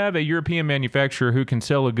if you have a European manufacturer who can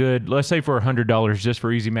sell a good, let's say for $100, just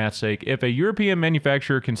for easy math's sake, if a European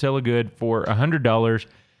manufacturer can sell a good for $100,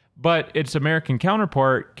 but its American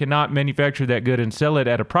counterpart cannot manufacture that good and sell it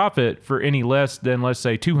at a profit for any less than, let's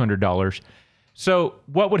say, $200. So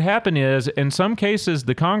what would happen is, in some cases,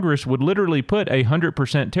 the Congress would literally put a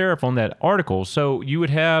 100% tariff on that article. So you would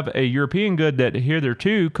have a European good that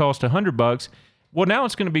hitherto cost $100. Well, now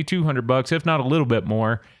it's going to be $200, if not a little bit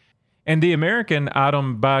more. And the American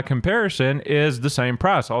item, by comparison, is the same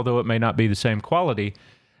price, although it may not be the same quality.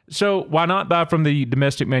 So why not buy from the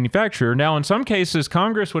domestic manufacturer? Now, in some cases,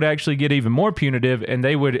 Congress would actually get even more punitive, and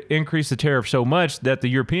they would increase the tariff so much that the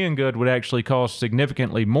European good would actually cost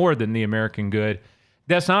significantly more than the American good.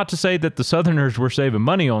 That's not to say that the Southerners were saving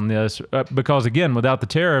money on this, because, again, without the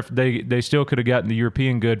tariff, they still could have gotten the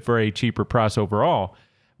European good for a cheaper price overall.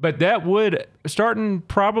 But that would, starting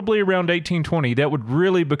probably around 1820, that would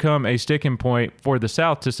really become a sticking point for the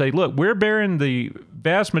South to say, look, we're bearing the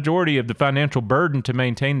vast majority of the financial burden to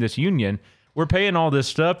maintain this union. We're paying all this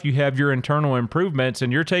stuff. You have your internal improvements,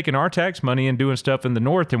 and you're taking our tax money and doing stuff in the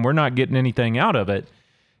North, and we're not getting anything out of it.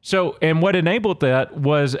 So, and what enabled that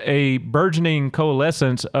was a burgeoning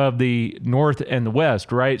coalescence of the North and the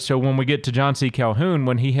West, right? So when we get to John C. Calhoun,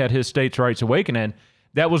 when he had his states' rights awakening,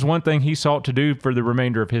 that was one thing he sought to do for the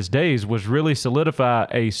remainder of his days, was really solidify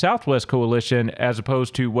a Southwest coalition as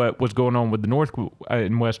opposed to what was going on with the North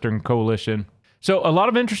and Western coalition. So a lot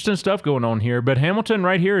of interesting stuff going on here, but Hamilton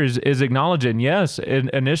right here is acknowledging, yes,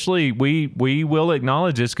 initially we will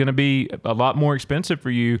acknowledge it's going to be a lot more expensive for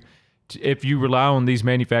you if you rely on these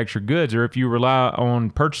manufactured goods, or if you rely on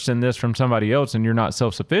purchasing this from somebody else and you're not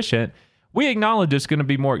self-sufficient. We acknowledge it's going to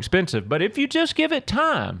be more expensive, but if you just give it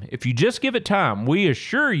time, we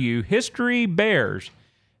assure you, history bears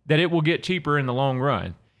that it will get cheaper in the long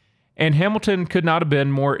run. And Hamilton could not have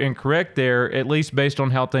been more incorrect there, at least based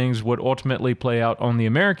on how things would ultimately play out on the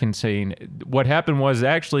American scene. What happened was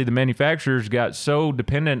actually the manufacturers got so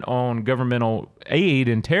dependent on governmental aid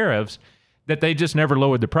and tariffs that they just never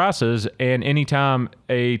lowered the prices. And anytime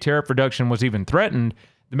a tariff reduction was even threatened,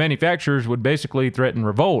 the manufacturers would basically threaten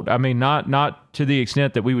revolt. I mean, not to the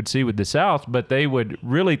extent that we would see with the South, but they would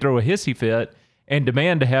really throw a hissy fit and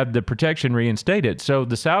demand to have the protection reinstated. So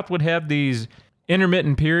the South would have these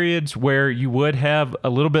intermittent periods where you would have a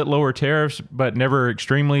little bit lower tariffs, but never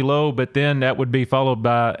extremely low. But then that would be followed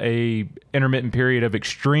by a intermittent period of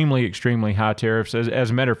extremely, extremely high tariffs. As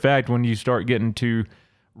a matter of fact, when you start getting to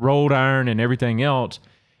rolled iron and everything else,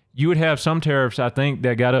 you would have some tariffs, I think,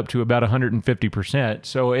 that got up to about 150%.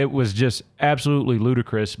 So it was just absolutely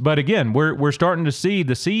ludicrous. But again, we're starting to see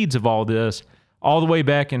the seeds of all this all the way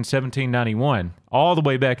back in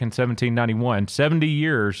 1791. 70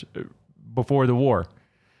 years before the war.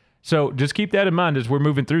 So just keep that in mind as we're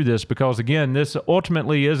moving through this, because again, this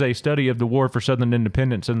ultimately is a study of the War for Southern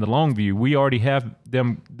Independence in the long view. We already have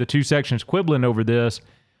the two sections quibbling over this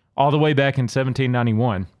all the way back in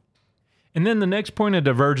 1791. And then the next point of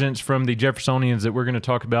divergence from the Jeffersonians that we're going to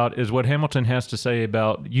talk about is what Hamilton has to say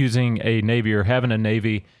about using a navy or having a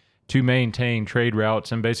navy to maintain trade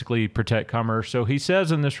routes and basically protect commerce. So he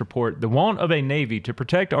says in this report, the want of a navy to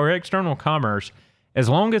protect our external commerce, as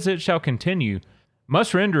long as it shall continue,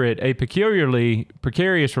 must render it a peculiarly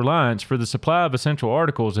precarious reliance for the supply of essential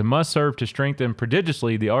articles, and must serve to strengthen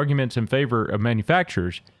prodigiously the arguments in favor of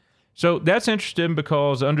manufactures. So that's interesting,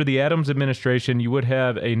 because under the Adams administration, you would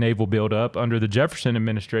have a naval buildup. Under the Jefferson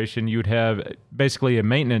administration, you would have basically a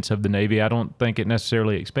maintenance of the Navy. I don't think it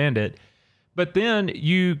necessarily expanded. But then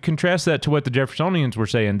you contrast that to what the Jeffersonians were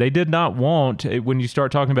saying. They did not want, when you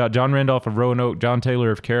start talking about John Randolph of Roanoke, John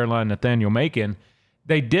Taylor of Caroline, Nathaniel Macon,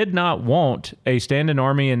 they did not want a standing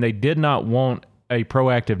army, and they did not want a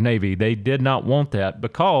proactive Navy. They did not want that,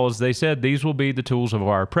 because they said these will be the tools of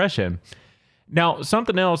our oppression. Now,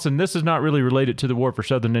 something else, and this is not really related to the War for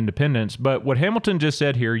Southern Independence, but what Hamilton just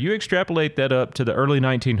said here, you extrapolate that up to the early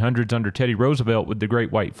 1900s under Teddy Roosevelt with the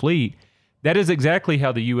Great White Fleet. That is exactly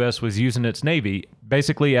how the U.S. was using its Navy,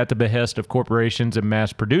 basically at the behest of corporations and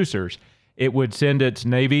mass producers. It would send its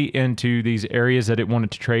Navy into these areas that it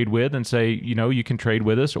wanted to trade with and say, you know, you can trade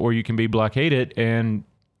with us, or you can be blockaded, and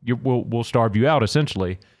we'll starve you out,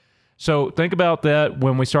 essentially. So think about that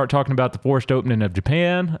when we start talking about the forced opening of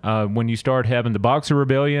Japan, when you start having the Boxer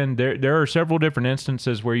Rebellion. There are several different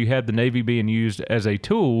instances where you had the Navy being used as a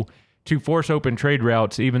tool to force open trade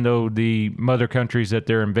routes, even though the mother countries that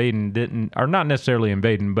they're invading are not necessarily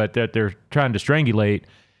invading, but that they're trying to strangulate.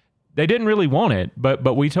 They didn't really want it,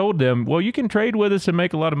 but we told them, well, you can trade with us and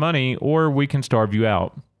make a lot of money, or we can starve you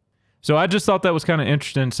out. So I just thought that was kind of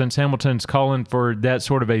interesting, since Hamilton's calling for that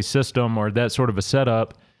sort of a system or that sort of a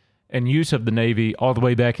setup and use of the Navy all the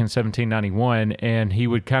way back in 1791, and he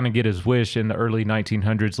would kind of get his wish in the early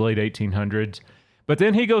 1900s, late 1800s. But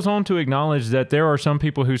then he goes on to acknowledge that there are some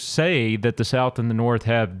people who say that the South and the North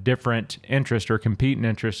have different interests or competing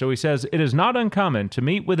interests. So he says, it is not uncommon to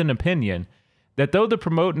meet with an opinion that though the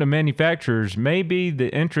promoting of manufacturers may be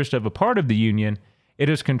the interest of a part of the Union, it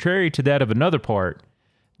is contrary to that of another part.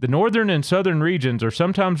 The northern and southern regions are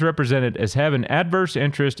sometimes represented as having adverse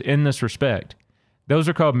interest in this respect. Those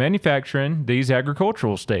are called manufacturing, these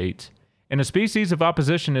agricultural states, and a species of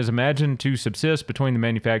opposition is imagined to subsist between the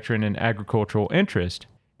manufacturing and agricultural interest.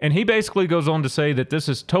 And he basically goes on to say that this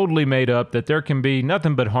is totally made up, that there can be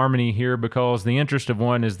nothing but harmony here because the interest of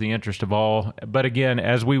one is the interest of all. But again,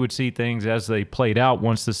 as we would see things as they played out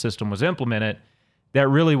once the system was implemented, that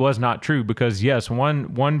really was not true, because yes,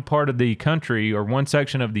 one part of the country or one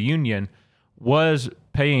section of the Union was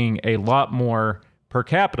paying a lot more per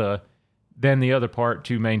capita than the other part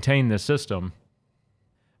to maintain this system.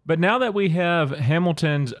 But now that we have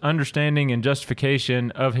Hamilton's understanding and justification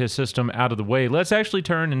of his system out of the way, let's actually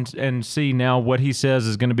turn and see now what he says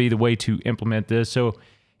is going to be the way to implement this. So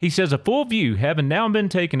he says, a full view having now been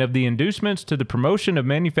taken of the inducements to the promotion of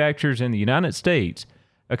manufactures in the United States,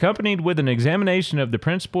 accompanied with an examination of the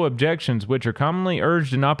principal objections which are commonly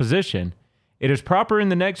urged in opposition, it is proper in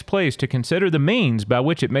the next place to consider the means by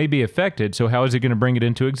which it may be effected. So how is he going to bring it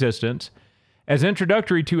into existence? as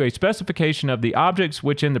introductory to a specification of the objects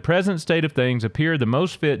which in the present state of things appear the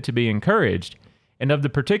most fit to be encouraged, and of the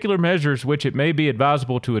particular measures which it may be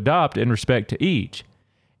advisable to adopt in respect to each.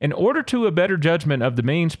 In order to a better judgment of the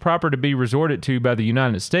means proper to be resorted to by the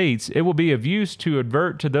United States, it will be of use to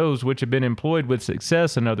advert to those which have been employed with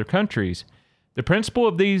success in other countries. The principal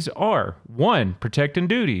of these are 1. Protecting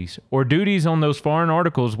duties, or duties on those foreign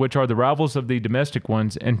articles which are the rivals of the domestic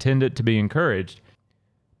ones intended to be encouraged.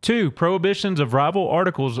 2. Prohibitions of rival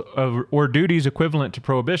articles or duties equivalent to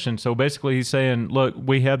prohibition. So basically he's saying, look,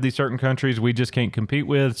 we have these certain countries we just can't compete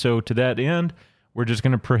with, so to that end, we're just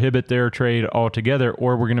going to prohibit their trade altogether,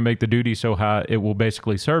 or we're going to make the duty so high it will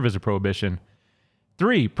basically serve as a prohibition.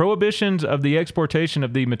 3. Prohibitions of the exportation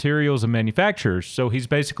of the materials of manufacturers. So he's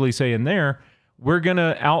basically saying there, we're going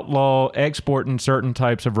to outlaw exporting certain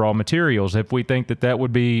types of raw materials. If we think that that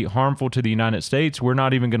would be harmful to the United States, we're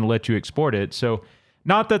not even going to let you export it. So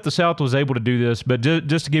not that the South was able to do this, but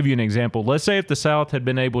just to give you an example, let's say if the South had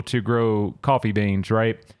been able to grow coffee beans,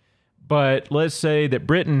 right? But let's say that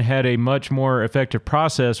Britain had a much more effective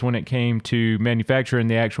process when it came to manufacturing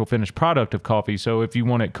the actual finished product of coffee. So if you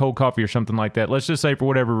wanted cold coffee or something like that, let's just say for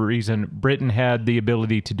whatever reason, Britain had the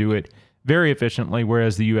ability to do it very efficiently,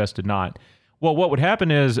 whereas the U.S. did not. Well, what would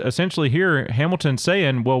happen is essentially here, Hamilton's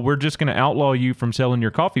saying, well, we're just going to outlaw you from selling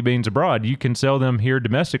your coffee beans abroad. You can sell them here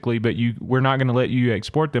domestically, but we're not going to let you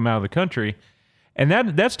export them out of the country. And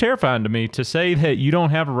that's terrifying to me, to say that you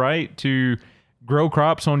don't have a right to grow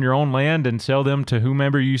crops on your own land and sell them to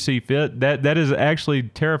whomever you see fit. That is actually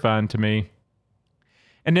terrifying to me.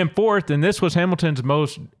 And then 4th, and this was Hamilton's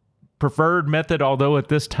most preferred method, although at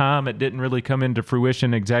this time it didn't really come into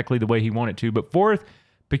fruition exactly the way he wanted to, but 4th,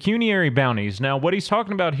 pecuniary bounties. Now, what he's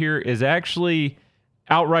talking about here is actually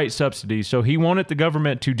outright subsidies. So he wanted the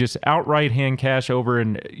government to just outright hand cash over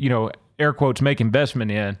and, air quotes, make investment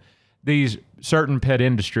in these certain pet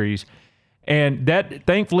industries. And that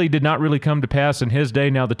thankfully did not really come to pass in his day.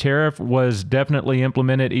 Now, the tariff was definitely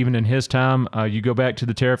implemented even in his time. You go back to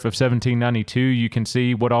the tariff of 1792, you can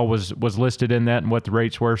see what all was listed in that and what the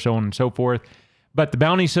rates were, so on and so forth. But the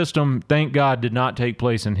bounty system, thank God, did not take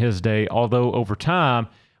place in his day, although over time,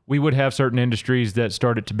 we would have certain industries that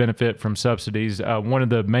started to benefit from subsidies. One of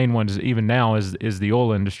the main ones even now is the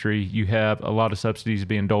oil industry. You have a lot of subsidies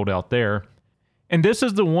being doled out there. And this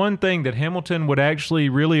is the one thing that Hamilton would actually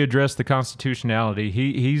really address the constitutionality.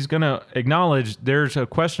 He's going to acknowledge there's a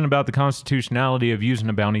question about the constitutionality of using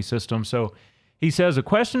a bounty system. So he says, a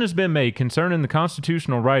question has been made concerning the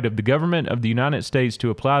constitutional right of the government of the United States to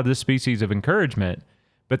apply this species of encouragement,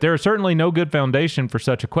 but there is certainly no good foundation for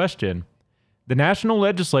such a question. The national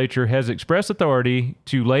legislature has express authority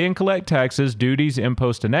to lay and collect taxes, duties,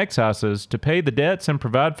 imposts, and excises, to pay the debts and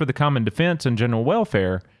provide for the common defense and general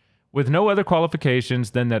welfare, with no other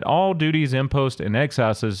qualifications than that all duties, imposts, and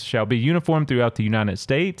excises shall be uniform throughout the United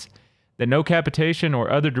States, that no capitation or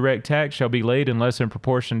other direct tax shall be laid unless in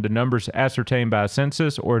proportion to numbers ascertained by a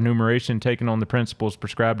census or enumeration taken on the principles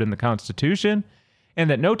prescribed in the Constitution, and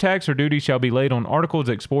that no tax or duty shall be laid on articles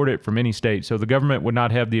exported from any state. So the government would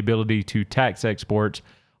not have the ability to tax exports,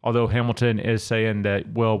 although Hamilton is saying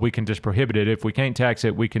that, well, we can just prohibit it. If we can't tax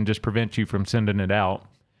it, we can just prevent you from sending it out.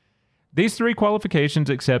 These 3 qualifications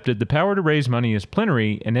accepted, the power to raise money is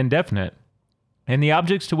plenary and indefinite, and the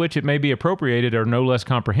objects to which it may be appropriated are no less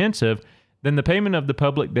comprehensive than the payment of the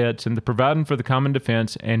public debts and the providing for the common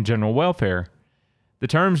defense and general welfare. The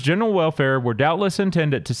terms general welfare were doubtless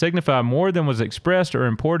intended to signify more than was expressed or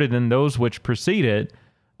imported in those which preceded.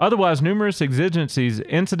 Otherwise, numerous exigencies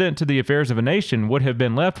incident to the affairs of a nation would have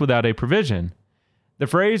been left without a provision. The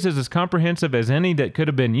phrase is as comprehensive as any that could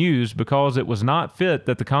have been used, because it was not fit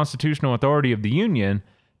that the constitutional authority of the Union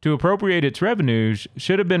to appropriate its revenues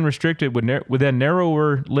should have been restricted within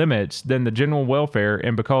narrower limits than the general welfare,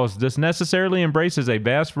 and because this necessarily embraces a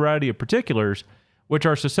vast variety of particulars which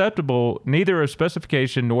are susceptible neither of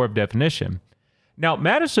specification nor of definition. Now,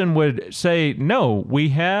 Madison would say, no, we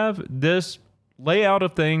have this layout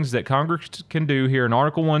of things that Congress can do here in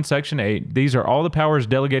Article 1, Section 8. These are all the powers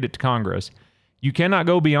delegated to Congress. You cannot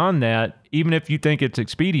go beyond that, even if you think it's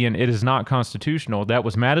expedient. It is not constitutional. That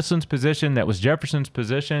was Madison's position. That was Jefferson's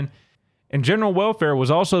position. And general welfare was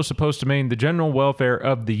also supposed to mean the general welfare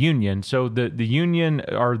of the Union. So the Union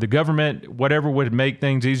or the government, whatever would make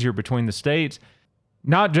things easier between the states.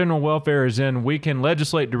 Not general welfare as in we can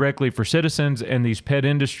legislate directly for citizens and these pet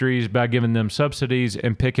industries by giving them subsidies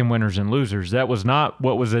and picking winners and losers. That was not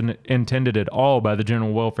what was intended at all by the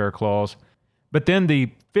General Welfare Clause. But then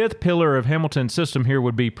the 5th pillar of Hamilton's system here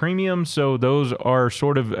would be premiums. So those are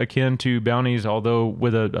sort of akin to bounties, although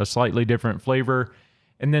with a slightly different flavor.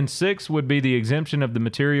 And then 6 would be the exemption of the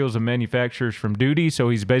materials and manufacturers from duty. So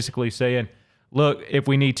he's basically saying, look, if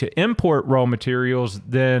we need to import raw materials,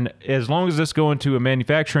 then as long as it's going to a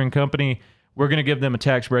manufacturing company, we're going to give them a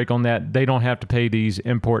tax break on that. They don't have to pay these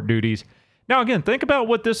import duties. Now, again, think about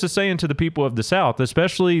what this is saying to the people of the South,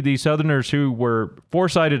 especially the Southerners who were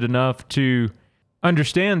foresighted enough to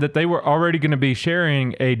understand that they were already going to be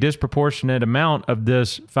sharing a disproportionate amount of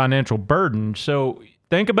this financial burden. So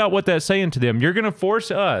think about what that's saying to them. You're going to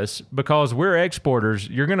force us, because we're exporters,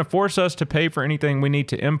 you're going to force us to pay for anything we need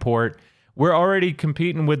to import. We're already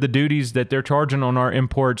competing with the duties that they're charging on our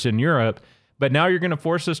imports in Europe, but now you're going to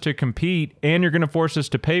force us to compete, and you're going to force us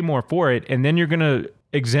to pay more for it, and then you're going to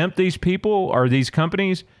exempt these people or these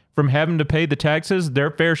companies from having to pay the taxes,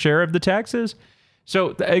 their fair share of the taxes.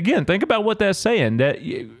 So again, think about what that's saying, that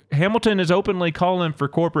Hamilton is openly calling for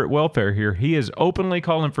corporate welfare here. He is openly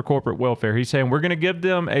calling for corporate welfare. He's saying we're going to give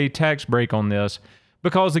them a tax break on this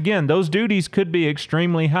because, again, those duties could be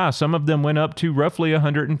extremely high. Some of them went up to roughly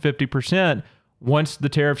 150% once the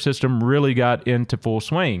tariff system really got into full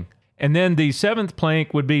swing. And then the 7th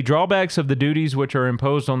plank would be drawbacks of the duties which are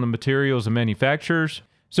imposed on the materials and manufacturers.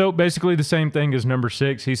 So basically the same thing as number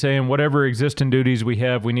 6. He's saying whatever existing duties we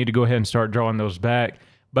have, we need to go ahead and start drawing those back.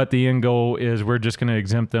 But the end goal is we're just going to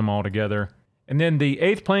exempt them altogether. And then the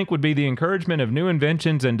 8th plank would be the encouragement of new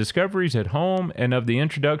inventions and discoveries at home and of the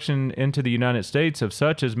introduction into the United States of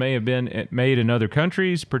such as may have been made in other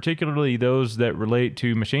countries, particularly those that relate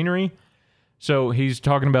to machinery. So he's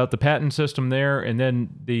talking about the patent system there. And then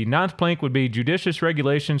the 9th plank would be judicious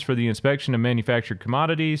regulations for the inspection of manufactured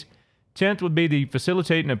commodities. 10th would be the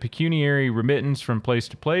facilitating of pecuniary remittance from place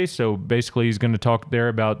to place. So basically he's going to talk there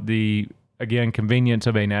about the, again, convenience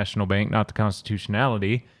of a national bank, not the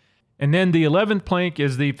constitutionality. And then the 11th plank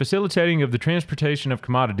is the facilitating of the transportation of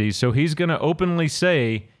commodities. So he's going to openly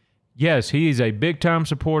say, yes, he is a big-time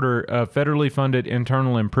supporter of federally funded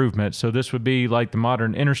internal improvements. So this would be like the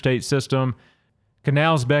modern interstate system.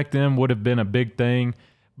 Canals back then would have been a big thing.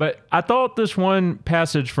 But I thought this one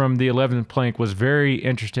passage from the 11th plank was very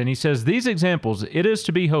interesting. He says, these examples, it is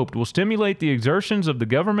to be hoped, will stimulate the exertions of the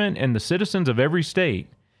government and the citizens of every state.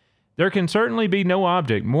 There can certainly be no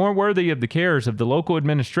object more worthy of the cares of the local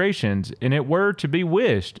administrations, and it were to be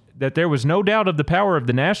wished that there was no doubt of the power of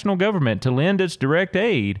the national government to lend its direct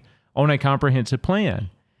aid on a comprehensive plan.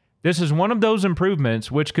 This is one of those improvements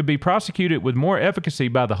which could be prosecuted with more efficacy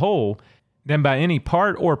by the whole than by any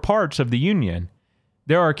part or parts of the Union.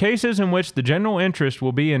 There are cases in which the general interest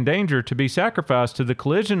will be in danger to be sacrificed to the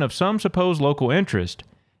collision of some supposed local interest.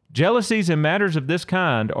 Jealousies in matters of this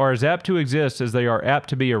kind are as apt to exist as they are apt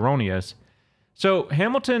to be erroneous. So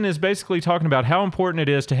Hamilton is basically talking about how important it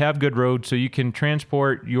is to have good roads so you can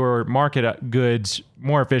transport your market goods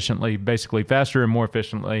more efficiently, basically faster and more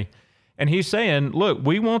efficiently. And he's saying, look,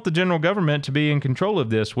 we want the general government to be in control of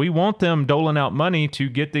this. We want them doling out money to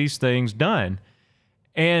get these things done.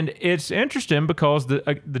 And it's interesting because the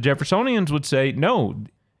Jeffersonians would say, no,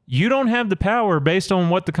 you don't have the power based on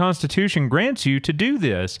what the Constitution grants you to do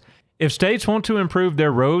this. If states want to improve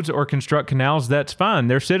their roads or construct canals, that's fine.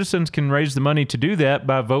 Their citizens can raise the money to do that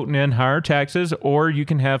by voting in higher taxes, or you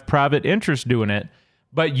can have private interests doing it.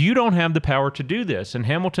 But you don't have the power to do this. And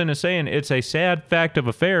Hamilton is saying it's a sad fact of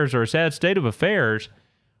affairs, or a sad state of affairs,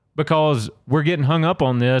 because we're getting hung up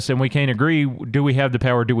on this and we can't agree. Do we have the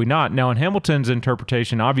power? Do we not? Now, in Hamilton's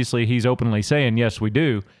interpretation, obviously he's openly saying, yes, we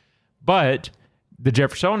do. But the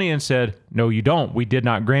Jeffersonians said, no, you don't. We did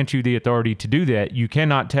not grant you the authority to do that. You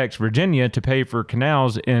cannot tax Virginia to pay for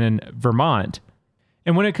canals in Vermont.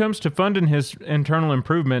 And when it comes to funding his internal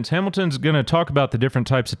improvements, Hamilton's going to talk about the different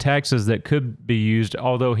types of taxes that could be used,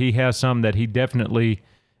 although he has some that he definitely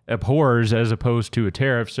abhors as opposed to a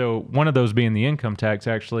tariff. So one of those being the income tax,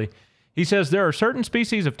 actually. He says there are certain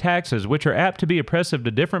species of taxes which are apt to be oppressive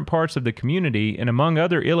to different parts of the community and among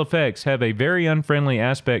other ill effects have a very unfriendly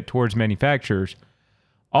aspect towards manufacturers.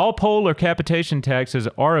 All poll or capitation taxes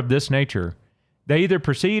are of this nature. They either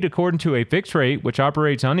proceed according to a fixed rate which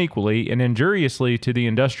operates unequally and injuriously to the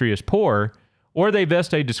industrious poor, or they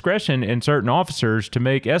vest a discretion in certain officers to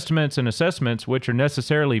make estimates and assessments which are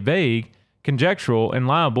necessarily vague, conjectural, and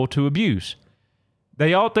liable to abuse.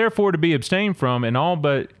 They ought therefore to be abstained from in all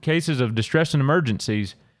but cases of distress and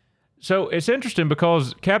emergencies. So it's interesting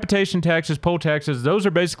because capitation taxes, poll taxes, those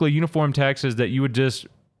are basically uniform taxes that you would just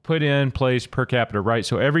put in place per capita, right?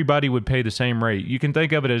 So everybody would pay the same rate. You can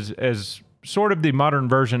think of it as sort of the modern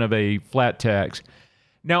version of a flat tax.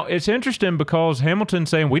 Now, it's interesting because Hamilton's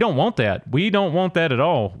saying we don't want that. We don't want that at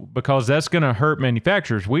all because that's going to hurt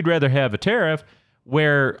manufacturers. We'd rather have a tariff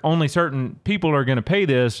where only certain people are going to pay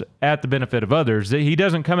this at the benefit of others. He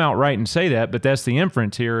doesn't come out right and say that, but that's the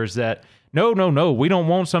inference here, is that no, we don't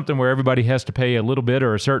want something where everybody has to pay a little bit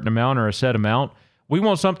or a certain amount or a set amount. We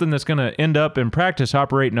want something that's going to end up in practice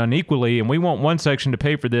operating unequally, and we want one section to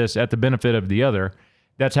pay for this at the benefit of the other.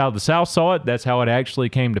 That's how the South saw it. That's how it actually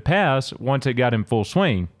came to pass once it got in full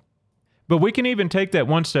swing. But we can even take that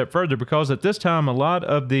one step further, because at this time, a lot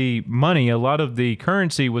of the money, a lot of the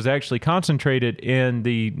currency was actually concentrated in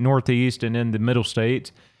the Northeast and in the middle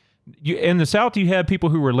states. In the South, you had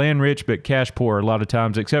people who were land rich but cash poor a lot of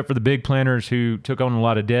times, except for the big planters who took on a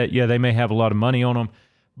lot of debt. Yeah, they may have a lot of money on them.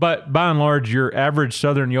 But by and large, your average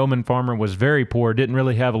Southern yeoman farmer was very poor, didn't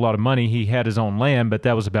really have a lot of money. He had his own land, but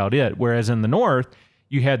that was about it. Whereas in the North,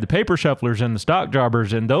 you had the paper shufflers and the stock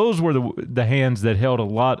jobbers, and those were the hands that held a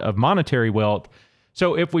lot of monetary wealth.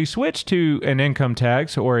 So if we switch to an income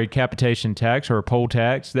tax or a capitation tax or a poll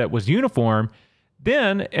tax that was uniform,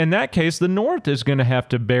 then in that case, the North is going to have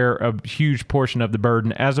to bear a huge portion of the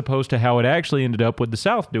burden, as opposed to how it actually ended up with the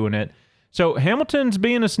South doing it. So Hamilton's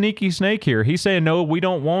being a sneaky snake here. He's saying, no, we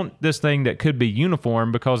don't want this thing that could be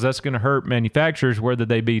uniform, because that's going to hurt manufacturers, whether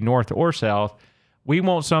they be North or South. We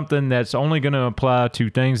want something that's only going to apply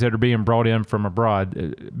to things that are being brought in from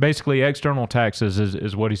abroad. Basically, external taxes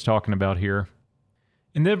is what he's talking about here.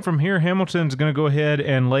 And then from here, Hamilton's going to go ahead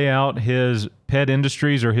and lay out his pet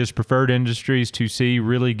industries, or his preferred industries, to see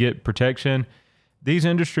really get protection. These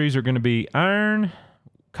industries are going to be iron,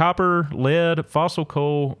 copper, lead, fossil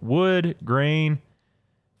coal, wood, grain,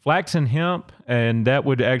 flax and hemp, and that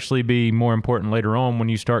would actually be more important later on when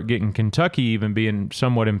you start getting Kentucky even being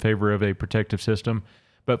somewhat in favor of a protective system.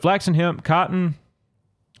 But flax and hemp, cotton,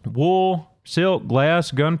 wool, silk,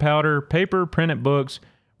 glass, gunpowder, paper, printed books,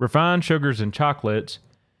 refined sugars, and chocolates.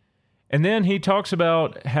 And then he talks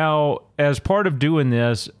about how, as part of doing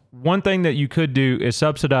this, one thing that you could do is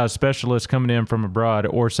subsidize specialists coming in from abroad,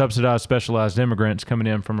 or subsidize specialized immigrants coming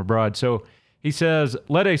in from abroad. So he says,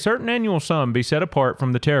 let a certain annual sum be set apart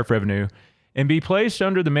from the tariff revenue and be placed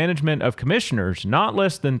under the management of commissioners, not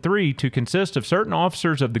less than 3, to consist of certain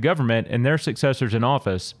officers of the government and their successors in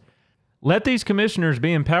office. Let these commissioners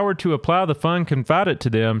be empowered to apply the fund confided to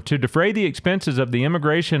them to defray the expenses of the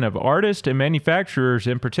immigration of artists and manufacturers,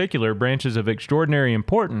 in particular branches of extraordinary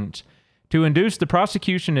importance, to induce the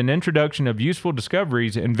prosecution and introduction of useful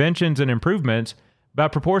discoveries, inventions, and improvements by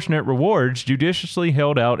proportionate rewards judiciously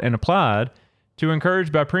held out and applied, to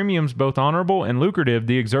encourage by premiums both honorable and lucrative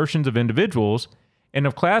the exertions of individuals and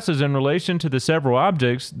of classes in relation to the several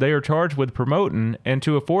objects they are charged with promoting, and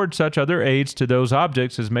to afford such other aids to those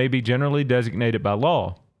objects as may be generally designated by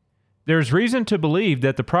law. There is reason to believe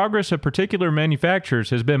that the progress of particular manufactures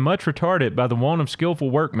has been much retarded by the want of skillful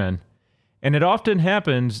workmen, and it often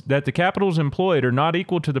happens that the capitals employed are not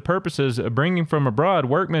equal to the purposes of bringing from abroad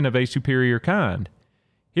workmen of a superior kind.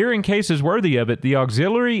 Here, in cases worthy of it, the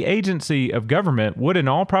auxiliary agency of government would in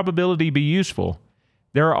all probability be useful.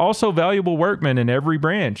 There are also valuable workmen in every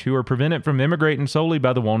branch who are prevented from immigrating solely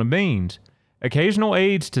by the want of means. Occasional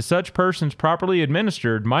aids to such persons properly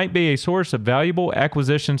administered might be a source of valuable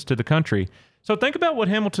acquisitions to the country. So think about what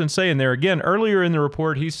Hamilton's saying there. Again, earlier in the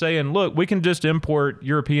report, he's saying, look, we can just import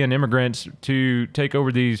European immigrants to take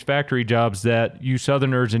over these factory jobs that you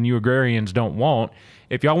Southerners and you agrarians don't want.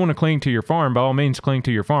 If y'all want to cling to your farm, by all means, cling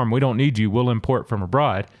to your farm. We don't need you. We'll import from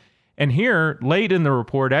abroad. And here, late in the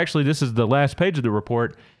report, actually, this is the last page of the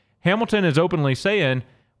report, Hamilton is openly saying,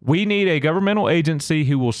 we need a governmental agency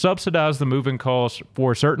who will subsidize the moving costs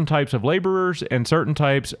for certain types of laborers and certain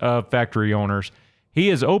types of factory owners. He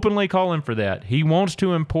is openly calling for that. He wants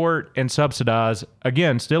to import and subsidize,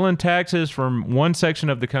 again, still in taxes from one section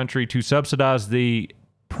of the country to subsidize the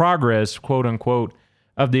progress, quote unquote,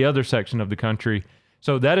 of the other section of the country.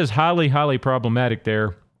 So that is highly, highly problematic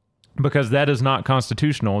there, because that is not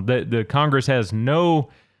constitutional. The Congress has no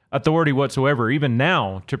authority whatsoever, even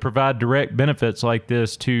now, to provide direct benefits like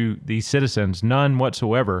this to the citizens. None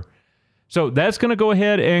whatsoever. So that's going to go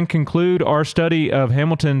ahead and conclude our study of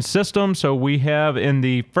Hamilton's system. So we have in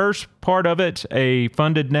the first part of it a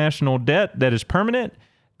funded national debt that is permanent.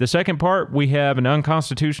 The second part, we have an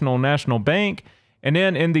unconstitutional national bank. And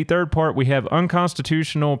then in the third part, we have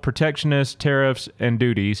unconstitutional protectionist tariffs and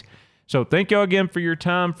duties. So thank y'all again for your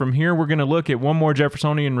time. From here, we're going to look at one more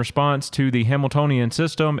Jeffersonian response to the Hamiltonian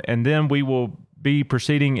system, and then we will be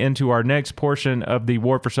proceeding into our next portion of the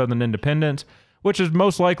War for Southern Independence, which is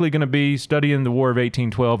most likely going to be studying the War of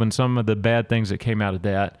 1812 and some of the bad things that came out of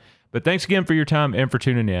that. But thanks again for your time and for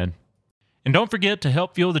tuning in. And don't forget to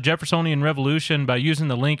help fuel the Jeffersonian Revolution by using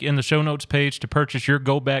the link in the show notes page to purchase your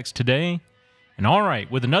go backs today. And all right,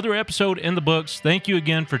 with another episode in the books, thank you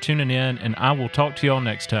again for tuning in, and I will talk to y'all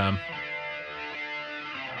next time.